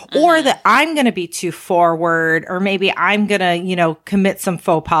to, or that I'm going to be too forward or maybe I'm going to, commit some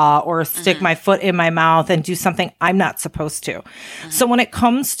faux pas or stick my foot in my mouth and do something I'm not supposed to. So when it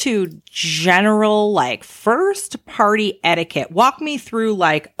comes to general like first party etiquette, walk me through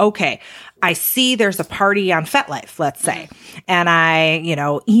like, okay, I see there's a party on FetLife, let's say, and I,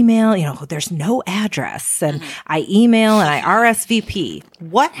 email, there's no address and I email and I RSVP.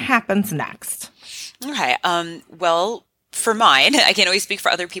 What happens next? Okay. Well, for mine, I can't always speak for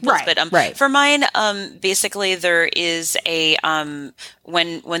other people's, but for mine, basically there is a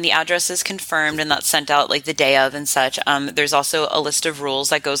when the address is confirmed and that's sent out like the day of and such, there's also a list of rules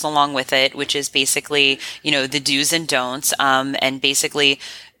that goes along with it, which is basically, the do's and don'ts, and basically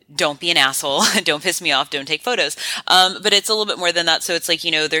don't be an asshole. Don't piss me off. Don't take photos. But it's a little bit more than that. So it's like,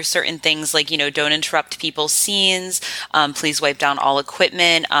 there's certain things like, don't interrupt people's scenes. Please wipe down all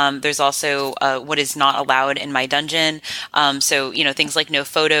equipment. There's also what is not allowed in my dungeon. So, things like no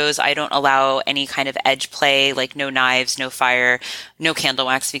photos. I don't allow any kind of edge play, like no knives, no fire, no candle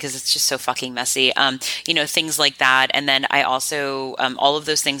wax because it's just so fucking messy. Things like that. And then I also, all of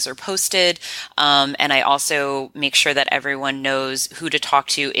those things are posted. And I also make sure that everyone knows who to talk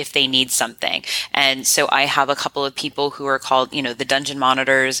to if they need something. And so I have a couple of people who are called, the dungeon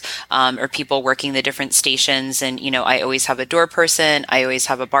monitors, or people working the different stations. And, I always have a door person. I always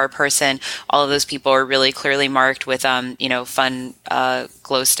have a bar person. All of those people are really clearly marked with, fun,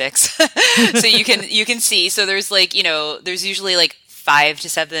 glow sticks. So you can see. So there's like, there's usually like 5 to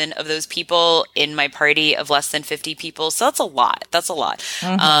 7 of those people in my party of less than 50 people. So that's a lot.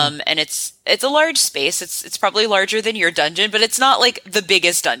 And it's a large space. It's probably larger than your dungeon, but it's not like the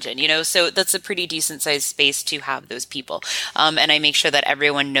biggest dungeon, so that's a pretty decent sized space to have those people. And I make sure that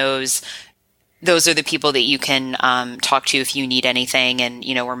everyone knows those are the people that you can talk to if you need anything, and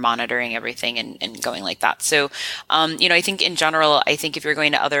we're monitoring everything and going like that. So I think in general, I think if you're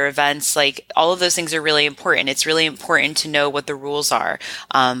going to other events, like all of those things are really important. It's really important to know what the rules are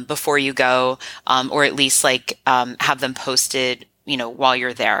before you go, or at least like have them posted while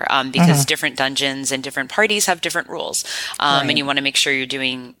you're there, because different dungeons and different parties have different rules. And you want to make sure you're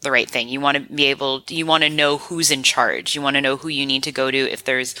doing the right thing. You want to know who's in charge. You want to know who you need to go to if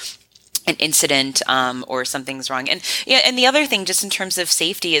there's an incident or something's wrong. And the other thing, just in terms of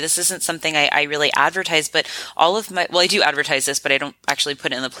safety, this isn't something I really advertise, but I do advertise this, but I don't actually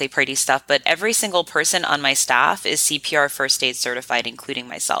put it in the play party stuff, but every single person on my staff is CPR first aid certified, including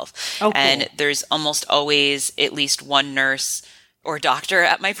myself. Oh, cool. And there's almost always at least one nurse or doctor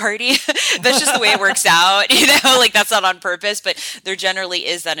at my party. That's just the way it works out, like that's not on purpose, but there generally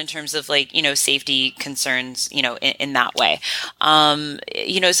is that in terms of like, safety concerns, in that way. So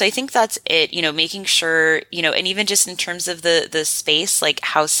I think that's it, making sure, and even just in terms of the space, like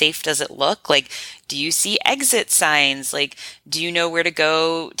how safe does it look? Like, do you see exit signs? Like, do you know where to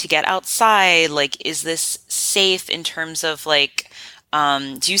go to get outside? Like, is this safe in terms of like,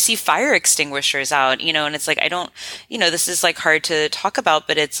 do you see fire extinguishers out? And it's like, I don't, this is like hard to talk about,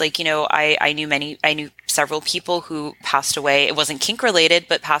 but it's like, I knew several people who passed away. It wasn't kink related,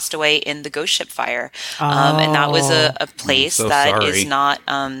 but passed away in the ghost ship fire. And that was a place is not,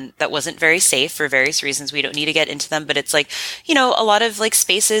 that wasn't very safe for various reasons. We don't need to get into them, but it's like, a lot of like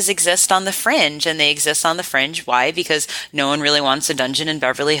spaces exist on the fringe, and they exist on the fringe. Why? Because no one really wants a dungeon in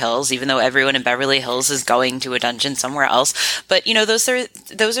Beverly Hills, even though everyone in Beverly Hills is going to a dungeon somewhere else. But,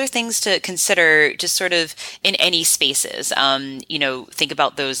 those are things to consider just sort of in any spaces. Think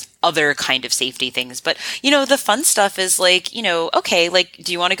about those other kind of safety things. But, the fun stuff is like, okay, like,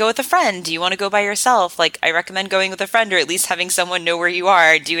 do you want to go with a friend? Do you want to go by yourself? Like, I recommend going with a friend, or at least having someone know where you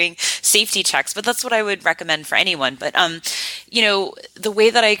are, doing safety checks. But that's what I would recommend for anyone. But, the way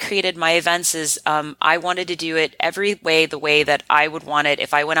that I created my events is I wanted to do it every way, the way that I would want it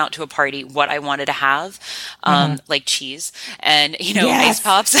if I went out to a party, what I wanted to have, like cheese and, ice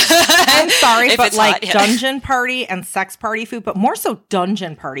pops. I'm sorry, but like dungeon party and sex party food, but more so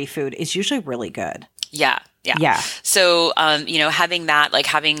dungeon party food is usually really good. Yeah. So, having that, like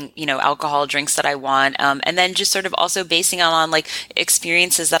having, alcohol drinks that I want, and then just sort of also basing it on like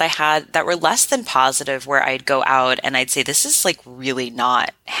experiences that I had that were less than positive, where I'd go out and I'd say, this is like really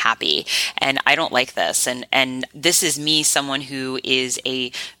not happy and I don't like this. And this is me, someone who is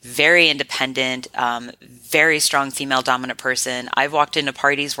a very independent, very strong female dominant person. I've walked into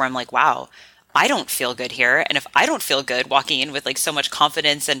parties where I'm like, wow, I don't feel good here. And if I don't feel good walking in with like so much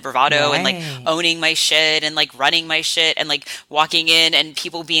confidence and bravado and like owning my shit and like running my shit and like walking in and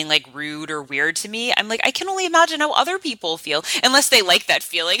people being like rude or weird to me, I'm like, I can only imagine how other people feel unless they like that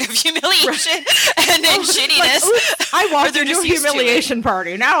feeling of humiliation and shittiness. Like, I walked into a humiliation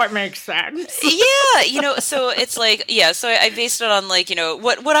party. Now it makes sense. Yeah. So it's like, so I based it on like,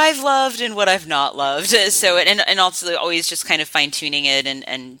 what I've loved and what I've not loved. So, and also always just kind of fine tuning it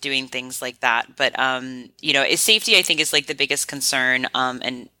and doing things like that. But, safety, I think, is like the biggest concern,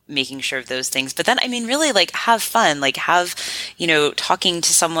 and making sure of those things. But then, I mean, really like have fun, like have, talking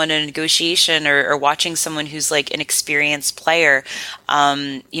to someone in a negotiation or watching someone who's like an experienced player.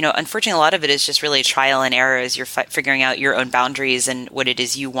 Unfortunately, a lot of it is just really trial and error as you're figuring out your own boundaries and what it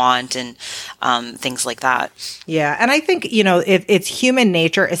is you want and things like that. Yeah. And I think, it's human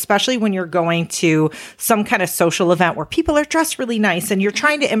nature, especially when you're going to some kind of social event where people are dressed really nice and you're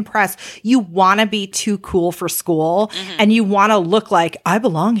trying to impress. You want to be too cool for school and you want to look like I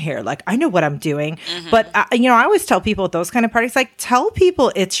belong here. Like, I know what I'm doing. But, I always tell people at those kind of parties, like, tell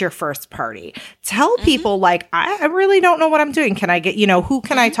people it's your first party. Tell people, like, I really don't know what I'm doing. Can I get, who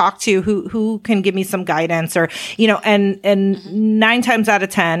can I talk to? Who can give me some guidance? Or, and 9 times out of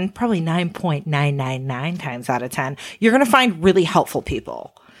 10, probably 9.999 times out of 10, you're going to find really helpful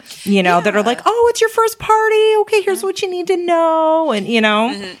people. That are like, oh, it's your first party. Okay, here's what you need to know. And,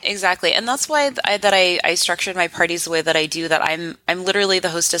 Exactly. And that's why I structured my parties the way that I do, that I'm literally the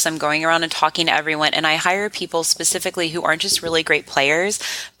hostess. I'm going around and talking to everyone. And I hire people specifically who aren't just really great players,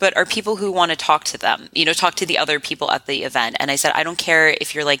 but are people who want to talk to them, talk to the other people at the event. And I said, I don't care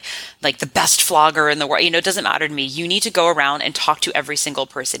if you're like the best flogger in the world, it doesn't matter to me. You need to go around and talk to every single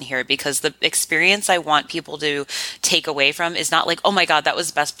person here, because the experience I want people to take away from is not like, oh my God, that was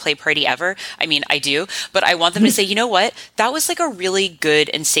the best play party ever. I mean, I do, but I want them to say, you know what? That was like a really good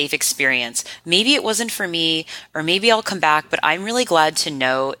and safe experience. Maybe it wasn't for me, or maybe I'll come back, but I'm really glad to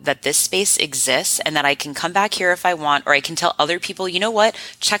know that this space exists and that I can come back here if I want, or I can tell other people, you know what?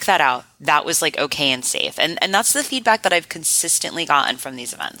 Check that out. That was like okay and safe. And that's the feedback that I've consistently gotten from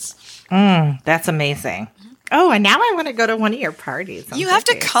these events. That's amazing. Oh, and now I want to go to one of your parties. You have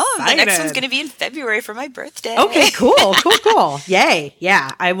to come. Excited. The next one's going to be in February for my birthday. Okay, cool. Yay.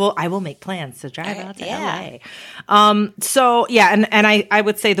 Yeah, I will make plans to drive out to LA. So yeah, and I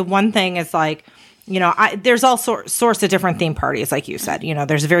would say the one thing is like, there's all sorts of different theme parties, like you said.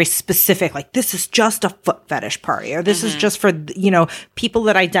 There's a very specific, like, this is just a foot fetish party, or this is just for, people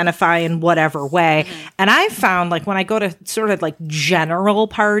that identify in whatever way. And I've found, like, when I go to sort of like general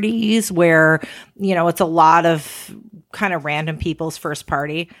parties where, it's a lot of kind of random people's first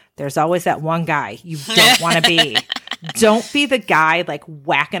party, there's always that one guy you don't want to be. Don't be the guy like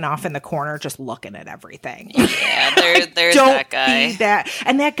whacking off in the corner, just looking at everything. Yeah, there's that guy. Be that.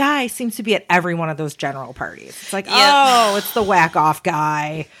 And that guy seems to be at every one of those general parties. It's like, oh, it's the whack off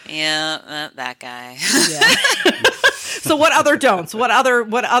guy. Yeah, that guy. Yeah. So what other don'ts? What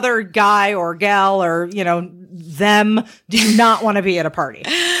other guy or gal or, them do you not want to be at a party?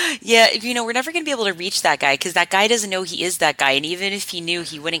 Yeah, we're never going to be able to reach that guy, because that guy doesn't know he is that guy. And even if he knew,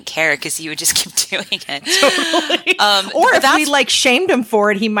 he wouldn't care, because he would just keep doing it. Totally. Or if we like shamed him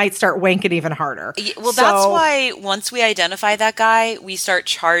for it, he might start wanking even harder. Well, that's why once we identify that guy, we start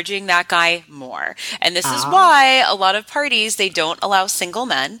charging that guy more. And this is why a lot of parties, they don't allow single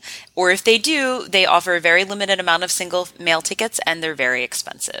men. Or if they do, they offer a very limited amount of single male tickets, and they're very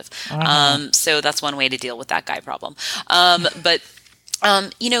expensive. So that's one way to deal with that guy problem. But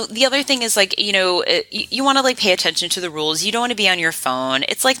the other thing is like, you want to like pay attention to the rules. You don't want to be on your phone.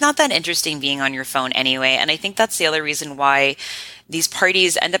 It's like not that interesting being on your phone anyway. And I think that's the other reason why these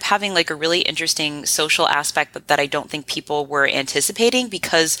parties end up having like a really interesting social aspect that I don't think people were anticipating,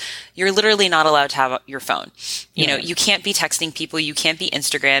 because you're literally not allowed to have your phone. You can't be texting people. You can't be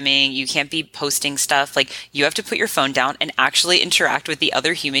Instagramming. You can't be posting stuff. Like, you have to put your phone down and actually interact with the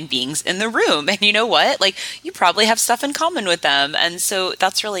other human beings in the room. And you know what? Like, you probably have stuff in common with them. And so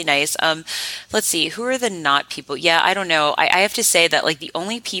that's really nice. Let's see. Who are the not people? Yeah, I don't know. I have to say that like the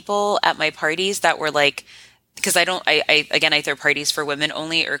only people at my parties that were like, because I throw parties for women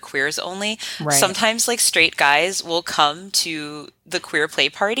only or queers only. Right. Sometimes like straight guys will come to the queer play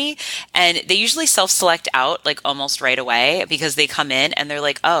party, and they usually self-select out like almost right away, because they come in and they're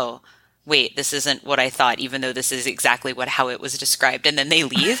like, oh, wait, this isn't what I thought, even though this is exactly how it was described. And then they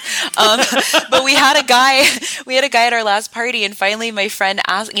leave. But we had a guy at our last party, and finally my friend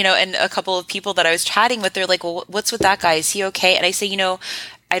asked, and a couple of people that I was chatting with, they're like, well, what's with that guy? Is he okay? And I say,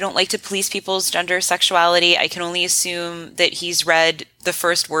 I don't like to police people's gender, sexuality. I can only assume that he's read the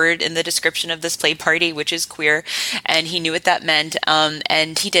first word in the description of this play party, which is queer, and he knew what that meant.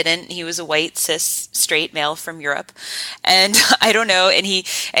 And he didn't. He was a white, cis, straight male from Europe, and I don't know. And he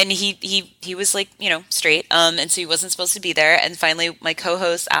was like, straight. And so he wasn't supposed to be there. And finally, my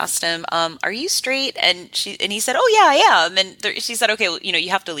co-host asked him, "Are you straight?" And he said, "Oh yeah, I am." And she said, "Okay, well, you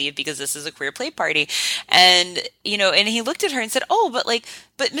have to leave because this is a queer play party." And and he looked at her and said, "Oh,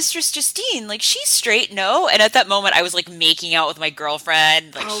 but Mistress Justine, like, she's straight, no?" And at that moment, I was like making out with my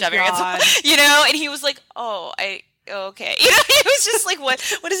girlfriend, like shoving her, and he was like, "Oh, okay." He was just like, what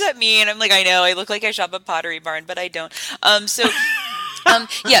does that mean? I'm like, I know, I look like I shop at Pottery Barn, but I don't.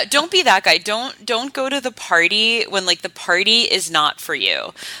 Yeah, don't be that guy. Don't go to the party when like the party is not for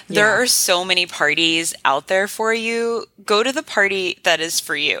you. There are so many parties out there for you. Go to the party that is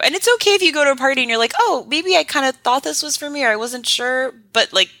for you. And it's okay if you go to a party and you're like, "Oh, maybe I kind of thought this was for me, or I wasn't sure,"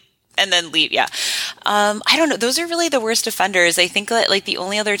 but like, and then leave. Yeah. I don't know. Those are really the worst offenders. I think that like the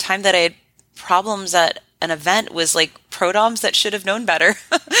only other time that I had problems at an event was like pro-doms that should have known better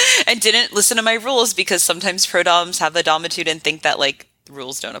and didn't listen to my rules, because sometimes pro-doms have the domitude and think that like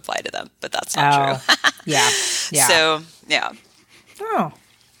rules don't apply to them, but that's not true. Yeah. So, yeah. Oh,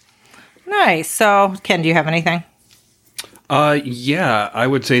 nice. So, Ken, do you have anything? Yeah, I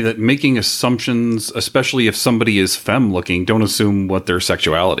would say that making assumptions, especially if somebody is femme looking, don't assume what their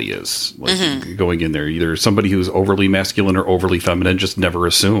sexuality is. Like going in there, either somebody who's overly masculine or overly feminine, just never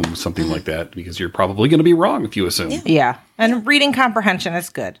assume something like that, because you're probably going to be wrong if you assume. Yeah. And reading comprehension is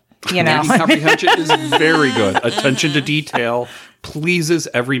good. Reading comprehension is very good. Attention to detail pleases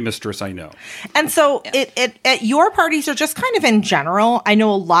every mistress I know. And so it at your parties, or just kind of in general, I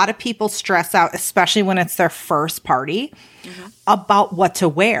know a lot of people stress out, especially when it's their first party, about what to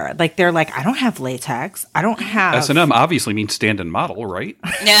wear. Like, they're like, "I don't have latex. I don't have..." S&M obviously means stand and model, right?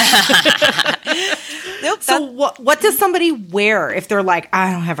 Nope. So what does somebody wear if they're like,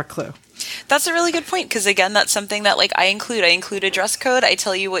 "I don't have a clue"? That's a really good point, because again, that's something that like I include a dress code. I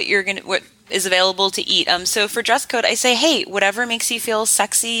tell you what is available to eat. So for dress code, I say, hey, whatever makes you feel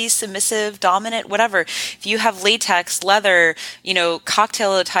sexy, submissive, dominant, whatever. If you have latex, leather,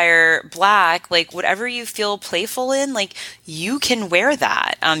 cocktail attire, black, like whatever you feel playful in, like you can wear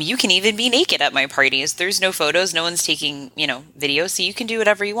that. You can even be naked at my parties. There's no photos, no one's taking, video, so you can do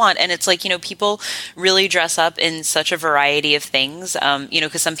whatever you want. And it's like, people really dress up in such a variety of things,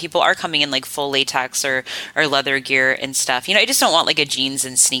 because some people are coming in like full latex or leather gear and stuff. I just don't want like a jeans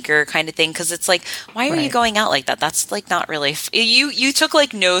and sneaker kind of thing, because it's like, why are you going out like that? That's like not really you took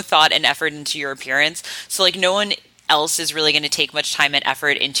like no thought and effort into your appearance, so like no one else is really going to take much time and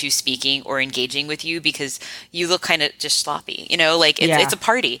effort into speaking or engaging with you, because you look kind of just sloppy, like it's a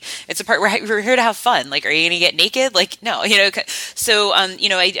party. It's a part where we're here to have fun. Like, are you going to get naked? Like, no, so,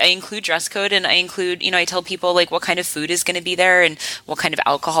 I include dress code, and I include, I tell people like what kind of food is going to be there and what kind of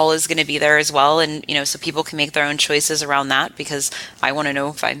alcohol is going to be there as well. And, so people can make their own choices around that, because I want to know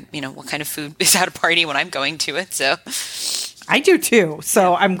if I'm, what kind of food is at a party when I'm going to it. So I do too.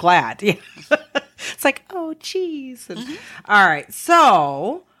 So I'm glad. Yeah. It's like, oh, geez. All right.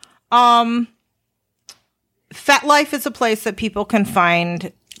 So, FetLife is a place that people can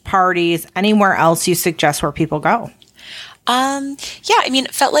find parties. Anywhere else you suggest where people go?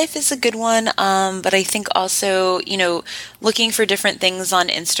 FetLife is a good one. But I think also, looking for different things on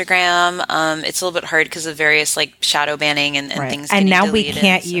Instagram. It's a little bit hard because of various like shadow banning and things. And now we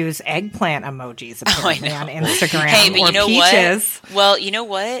can't use eggplant emojis apparently on Instagram. Hey, but you know peaches. what? Well, you know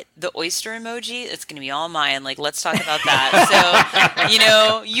what? The oyster emoji, it's going to be all mine. Like, let's talk about that.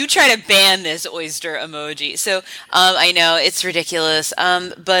 So, you try to ban this oyster emoji. So, I know it's ridiculous.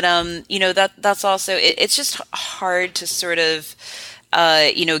 That's also, it's just hard to sort of,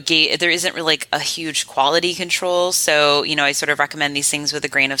 there isn't really like a huge quality control. So, I sort of recommend these things with a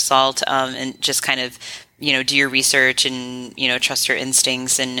grain of salt, and just kind of, do your research and, trust your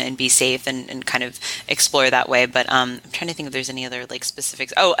instincts and be safe and kind of explore that way. But I'm trying to think if there's any other like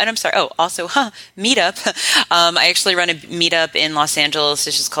specifics. Oh, and I'm sorry. Oh, also, Meetup. I actually run a meetup in Los Angeles.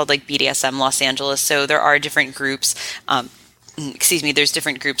 It's just called like BDSM Los Angeles. So there are different groups. There's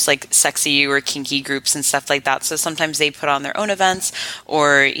different groups like sexy or kinky groups and stuff like that. So sometimes they put on their own events,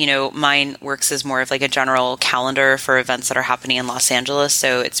 or, mine works as more of like a general calendar for events that are happening in Los Angeles.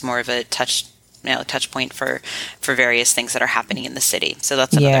 So it's more of a touch touch point for various things that are happening in the city. So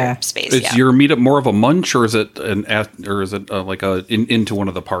that's another space. Is your meetup more of a munch, or is it like into one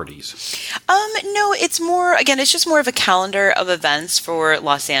of the parties? No, it's more, again, it's just more of a calendar of events for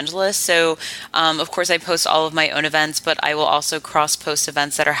Los Angeles. So, of course, I post all of my own events, but I will also cross-post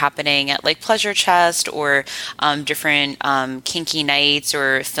events that are happening at like Pleasure Chest or different kinky nights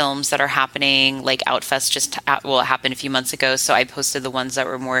or films that are happening. Like Outfest it happened a few months ago. So I posted the ones that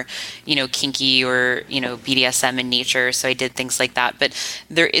were more, kinky or, BDSM in nature. So I did things like that. But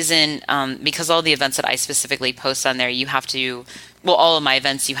there isn't, because all the events that I specifically post on there, you have to, all of my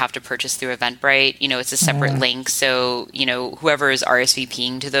events you have to purchase through Eventbrite. It's a separate link. So, whoever is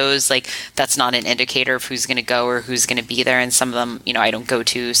RSVPing to those, like, that's not an indicator of who's going to go or who's going to be there. And some of them, I don't go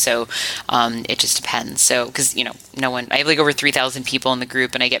to. So it just depends. So, because, I have like over 3,000 people in the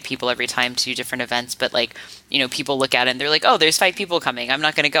group and I get people every time to different events. But like, people look at it and they're like, oh, there's 5 people coming. I'm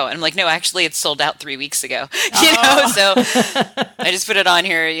not going to go. And I'm like, no, actually it's sold out 3 weeks ago. So I just put it on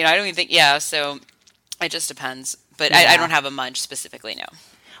here. I don't even think, so it just depends. But I don't have a munch specifically, no.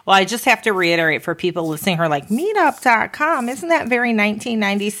 Well, I just have to reiterate for people listening who are like, meetup.com, isn't that very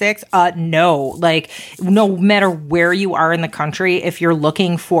 1996? No. Like, no matter where you are in the country, if you're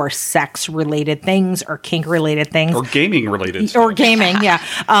looking for sex-related things or kink-related things. Or gaming-related stuff. Or gaming, yeah.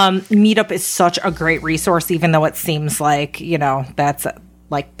 Meetup is such a great resource, even though it seems like, that's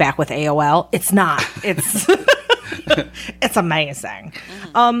like back with AOL. It's not. It's... It's amazing.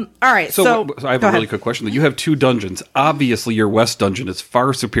 All right. So I have a really quick question. You have 2 dungeons. Obviously, your West dungeon is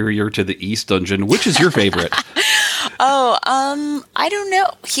far superior to the East dungeon. Which is your favorite? I don't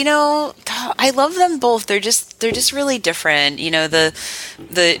know. I love them both. They're just really different. The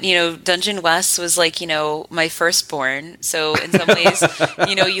Dungeon West was like, my firstborn. So in some ways,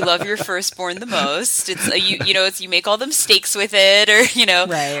 you love your firstborn the most. It's you make all the mistakes with it, or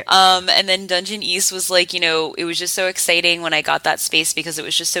right. And then Dungeon East was like, it was just so exciting when I got that space because it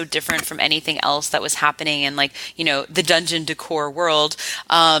was just so different from anything else that was happening in like, the dungeon decor world.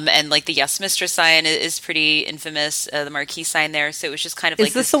 And like the Yes Mistress sign is pretty infamous, the marquee sign there. So it was just kind of like...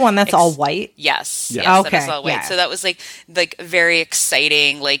 Is this the one that's all white? Yes. Yeah. Yes, okay. that is all white. Yeah. So that was like very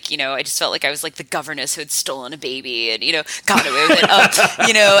exciting. Like, I just felt like I was like the governess who had stolen a baby and, got away with it.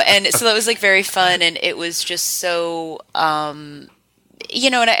 And so that was like very fun. And it was just so... and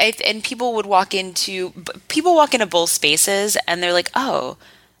people walk into both spaces and they're like, oh,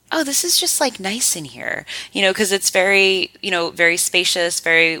 this is just like nice in here, because it's very, very spacious,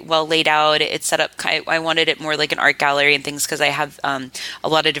 very well laid out. It's set up. I wanted it more like an art gallery and things because I have a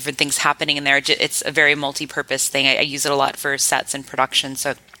lot of different things happening in there. It's a very multi-purpose thing. I use it a lot for sets and production.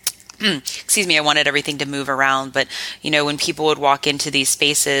 So excuse me, I wanted everything to move around. But, when people would walk into these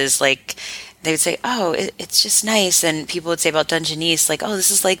spaces, like, they would say, oh, it's just nice. And people would say about Dungeon East, like, oh, this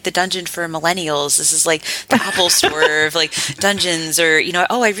is like the dungeon for millennials. This is like the Apple store of like dungeons, or,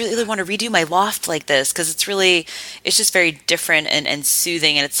 oh, I really want to redo my loft like this. Cause it's just very different and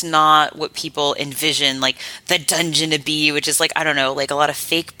soothing. And it's not what people envision, like the dungeon to be, which is like, I don't know, like a lot of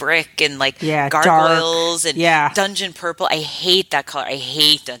fake brick and like gargoyles dark. And dungeon purple. I hate that color. I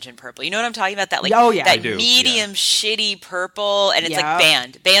hate dungeon purple. You know what I'm talking about? That like, that medium shitty purple. And it's like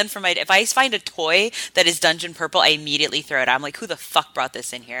banned from if I find a toy that is dungeon purple, I immediately throw it out. I'm like, who the fuck brought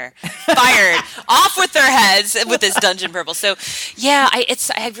this in here? Fired. Off with their heads with this dungeon purple. So yeah,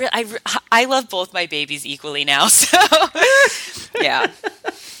 I love both my babies equally now. So yeah.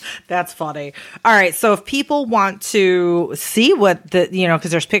 That's funny. All right. So if people want to see what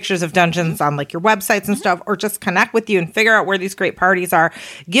because there's pictures of dungeons on like your websites and stuff, or just connect with you and figure out where these great parties are,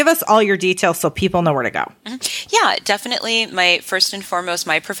 give us all your details so people know where to go. Yeah, definitely. First and foremost,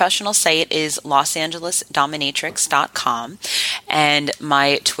 my professional site is losangelesdominatrix.com. And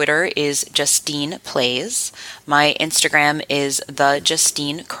my Twitter is Justine Plays. My Instagram is the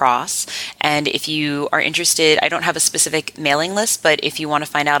Justine Cross. And if you are interested, I don't have a specific mailing list, but if you want to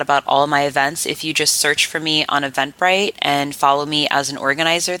find out about all of my events, if you just search for me on Eventbrite and follow me as an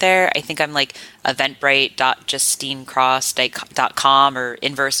organizer there, I think I'm like eventbrite.justinecross.com or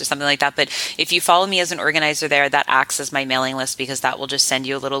inverse or something like that. But if you follow me as an organizer there, that acts as my mailing list, because that will just send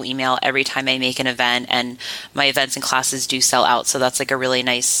you a little email every time I make an event, and my events and classes do sell out. So that's like a really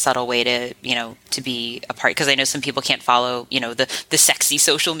nice subtle way to, to be a part, because I know some people can't follow, the sexy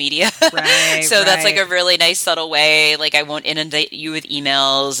social media. Right, so that's like a really nice subtle way. Like I won't inundate you with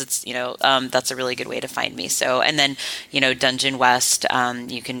emails. It's, that's a really good way to find me. So, and then, Dungeon West,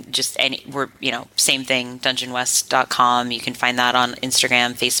 you can just same thing, dungeonwest.com. You can find that on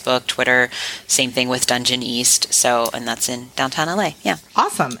Instagram, Facebook, Twitter, same thing with Dungeon East. So, and that's in downtown LA. Yeah.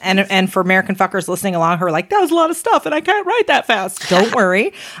 Awesome. And for American fuckers listening along who are like, that was a lot of stuff and I can't write that fast. Don't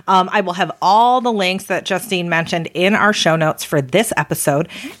worry. I will have all the links that Justine mentioned in our show notes for this episode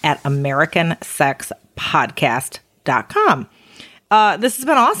at AmericanSexPodcast.com. This has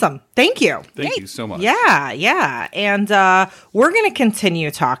been awesome. Thank you. Thank you so much. Yeah. And we're going to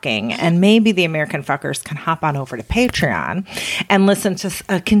continue talking, and maybe the American Fuckers can hop on over to Patreon and listen to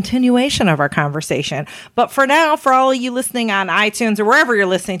a continuation of our conversation. But for now, for all of you listening on iTunes or wherever you're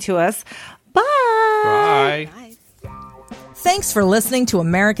listening to us, bye. Bye. Thanks for listening to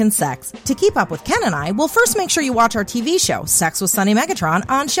American Sex. To keep up with Ken and I, well, first make sure you watch our TV show, Sex with Sunny Megatron,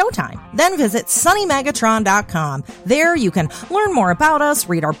 on Showtime. Then visit sunnymegatron.com. There you can learn more about us,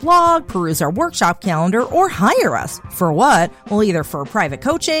 read our blog, peruse our workshop calendar, or hire us. For what? Well, either for private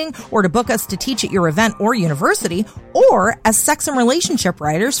coaching, or to book us to teach at your event or university, or as sex and relationship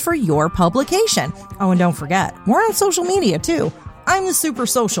writers for your publication. Oh, and don't forget, we're on social media too. I'm the super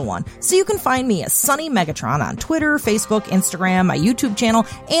social one, so you can find me as Sunny Megatron on Twitter, Facebook, Instagram, my YouTube channel,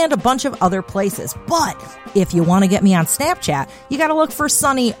 and a bunch of other places. But if you want to get me on Snapchat, you got to look for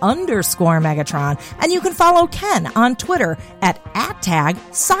Sunny_Megatron, and you can follow Ken on Twitter at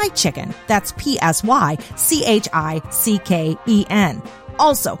 @SideChicken. That's PSYCHICKEN.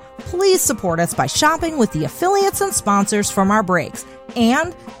 Also, please support us by shopping with the affiliates and sponsors from our breaks.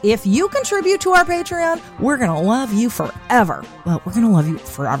 And if you contribute to our Patreon, we're going to love you forever. Well, we're going to love you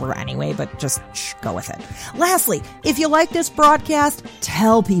forever anyway, but just go with it. Lastly, if you like this broadcast,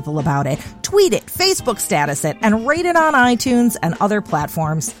 tell people about it. Tweet it, Facebook status it, and rate it on iTunes and other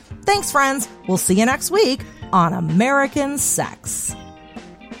platforms. Thanks, friends. We'll see you next week on American Sex.